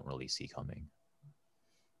people don't really see coming.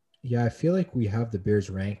 Yeah, I feel like we have the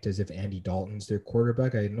Bears ranked as if Andy Dalton's their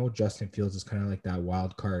quarterback. I know Justin Fields is kind of like that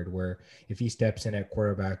wild card where if he steps in at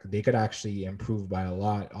quarterback, they could actually improve by a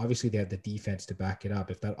lot. Obviously, they have the defense to back it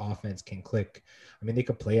up. If that offense can click, I mean, they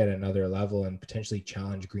could play at another level and potentially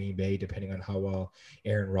challenge Green Bay depending on how well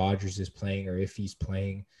Aaron Rodgers is playing or if he's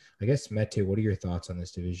playing. I guess, Mete, what are your thoughts on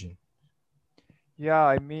this division? Yeah,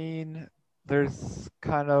 I mean, there's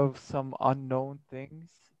kind of some unknown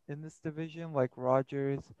things in this division, like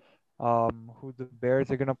Rodgers, who the Bears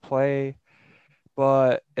are gonna play,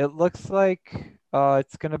 but it looks like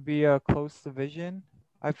it's gonna be a close division.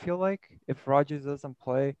 I feel like if Rodgers doesn't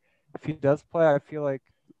play, if he does play, I feel like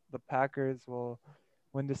the Packers will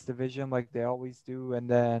win this division like they always do, and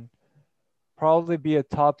then probably be a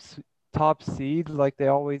top seed like they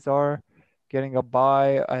always are, getting a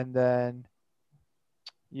bye, and then.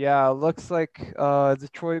 Yeah, it looks like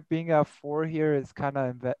Detroit being at 4 here is kind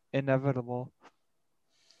of inevitable.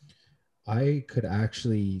 I could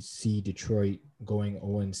actually see Detroit going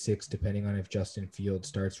 0-6, depending on if Justin Fields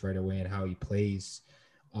starts right away and how he plays.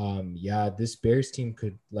 This Bears team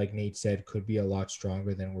could, like Nate said, could be a lot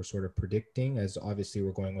stronger than we're sort of predicting, as obviously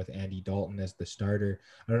we're going with Andy Dalton as the starter.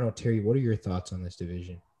 I don't know, Terry, what are your thoughts on this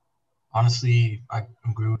division? Honestly, I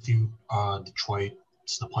agree with you. Detroit,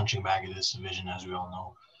 it's the punching bag of this division, as we all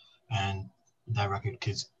know. And that record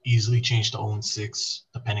could easily change to 0-6,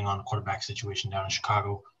 depending on the quarterback situation down in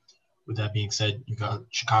Chicago. With that being said, you got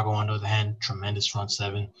Chicago on the other hand, tremendous front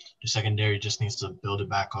seven. The secondary just needs to build it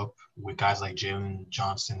back up with guys like Jalen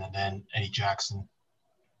Johnson and then Eddie Jackson,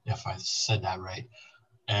 if I said that right.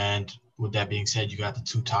 And with that being said, you got the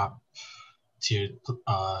two top tier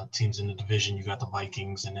teams in the division. You got the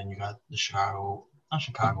Vikings, and then you got the not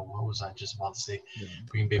Chicago. What was I just about to say?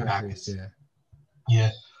 Green Bay Packers.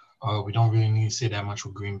 Yeah. We don't really need to say that much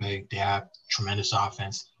with Green Bay. They have tremendous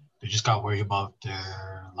offense. They just got worried about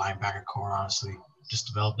their linebacker core, honestly. Just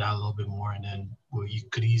develop that a little bit more, and then you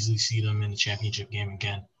could easily see them in the championship game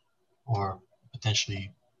again, or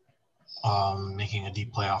potentially making a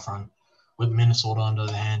deep playoff run. With Minnesota, on the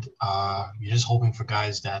other hand, you're just hoping for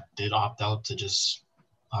guys that did opt out to just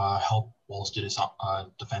help bolster this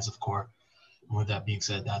defensive core. And with that being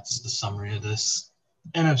said, that's the summary of this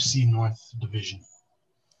NFC North division.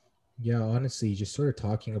 Yeah, honestly, just sort of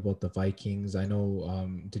talking about the Vikings. I know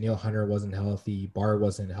Danielle Hunter wasn't healthy, Barr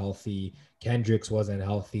wasn't healthy, Kendricks wasn't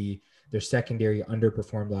healthy. Their secondary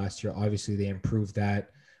underperformed last year. Obviously, they improved that.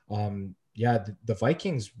 The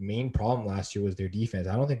Vikings' main problem last year was their defense.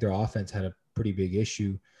 I don't think their offense had a pretty big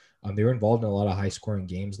issue. They were involved in a lot of high-scoring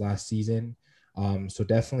games last season. So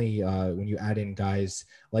definitely when you add in guys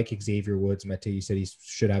like Xavier Woods, Mete, you said he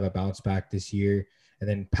should have a bounce back this year. And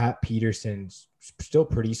then Pat Peterson's still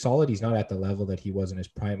pretty solid. He's not at the level that he was in his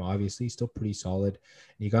prime, obviously. Still pretty solid.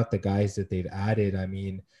 And you got the guys that they've added. I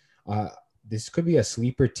mean, this could be a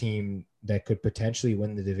sleeper team that could potentially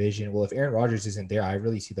win the division. Well, if Aaron Rodgers isn't there, I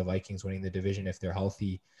really see the Vikings winning the division if they're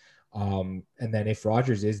healthy. And then if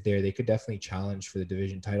Rodgers is there, they could definitely challenge for the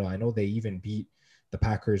division title. I know they even beat the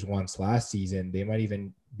Packers once last season. They might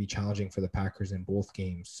even be challenging for the Packers in both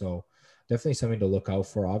games. So definitely something to look out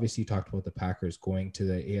for. Obviously, you talked about the Packers going to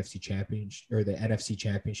the AFC Championship or the NFC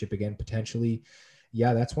Championship again, potentially.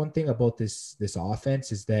 Yeah, that's one thing about this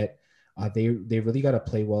offense is that they really got to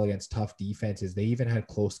play well against tough defenses. They even had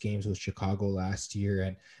close games with Chicago last year,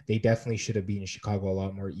 and they definitely should have beaten Chicago a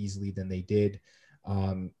lot more easily than they did.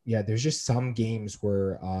 There's just some games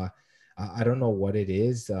where I don't know what it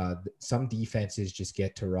is. Some defenses just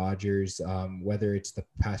get to Rodgers, whether it's the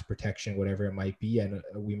pass protection, whatever it might be. And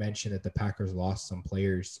we mentioned that the Packers lost some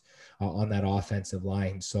players on that offensive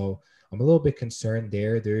line. So I'm a little bit concerned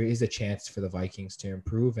there. There is a chance for the Vikings to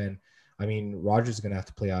improve. And I mean, Rodgers is going to have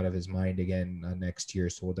to play out of his mind again next year.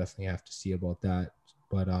 So we'll definitely have to see about that.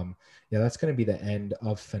 But that's going to be the end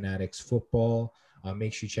of Fanatics Football.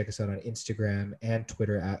 Make sure you check us out on Instagram and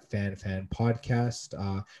Twitter at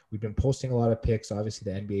FanFanPodcast. We've been posting a lot of picks.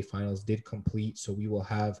 Obviously, the NBA Finals did complete, so we will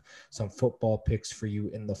have some football picks for you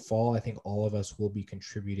in the fall. I think all of us will be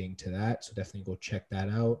contributing to that, so definitely go check that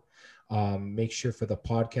out. Make sure for the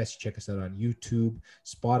podcast, you check us out on YouTube,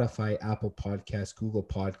 Spotify, Apple Podcasts, Google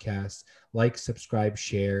Podcasts. Like, subscribe,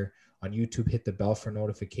 share. On YouTube, hit the bell for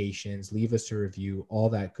notifications, leave us a review, all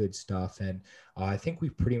that good stuff. And I think we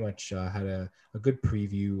pretty much had a good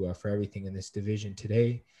preview for everything in this division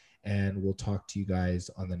today. And we'll talk to you guys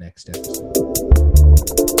on the next episode.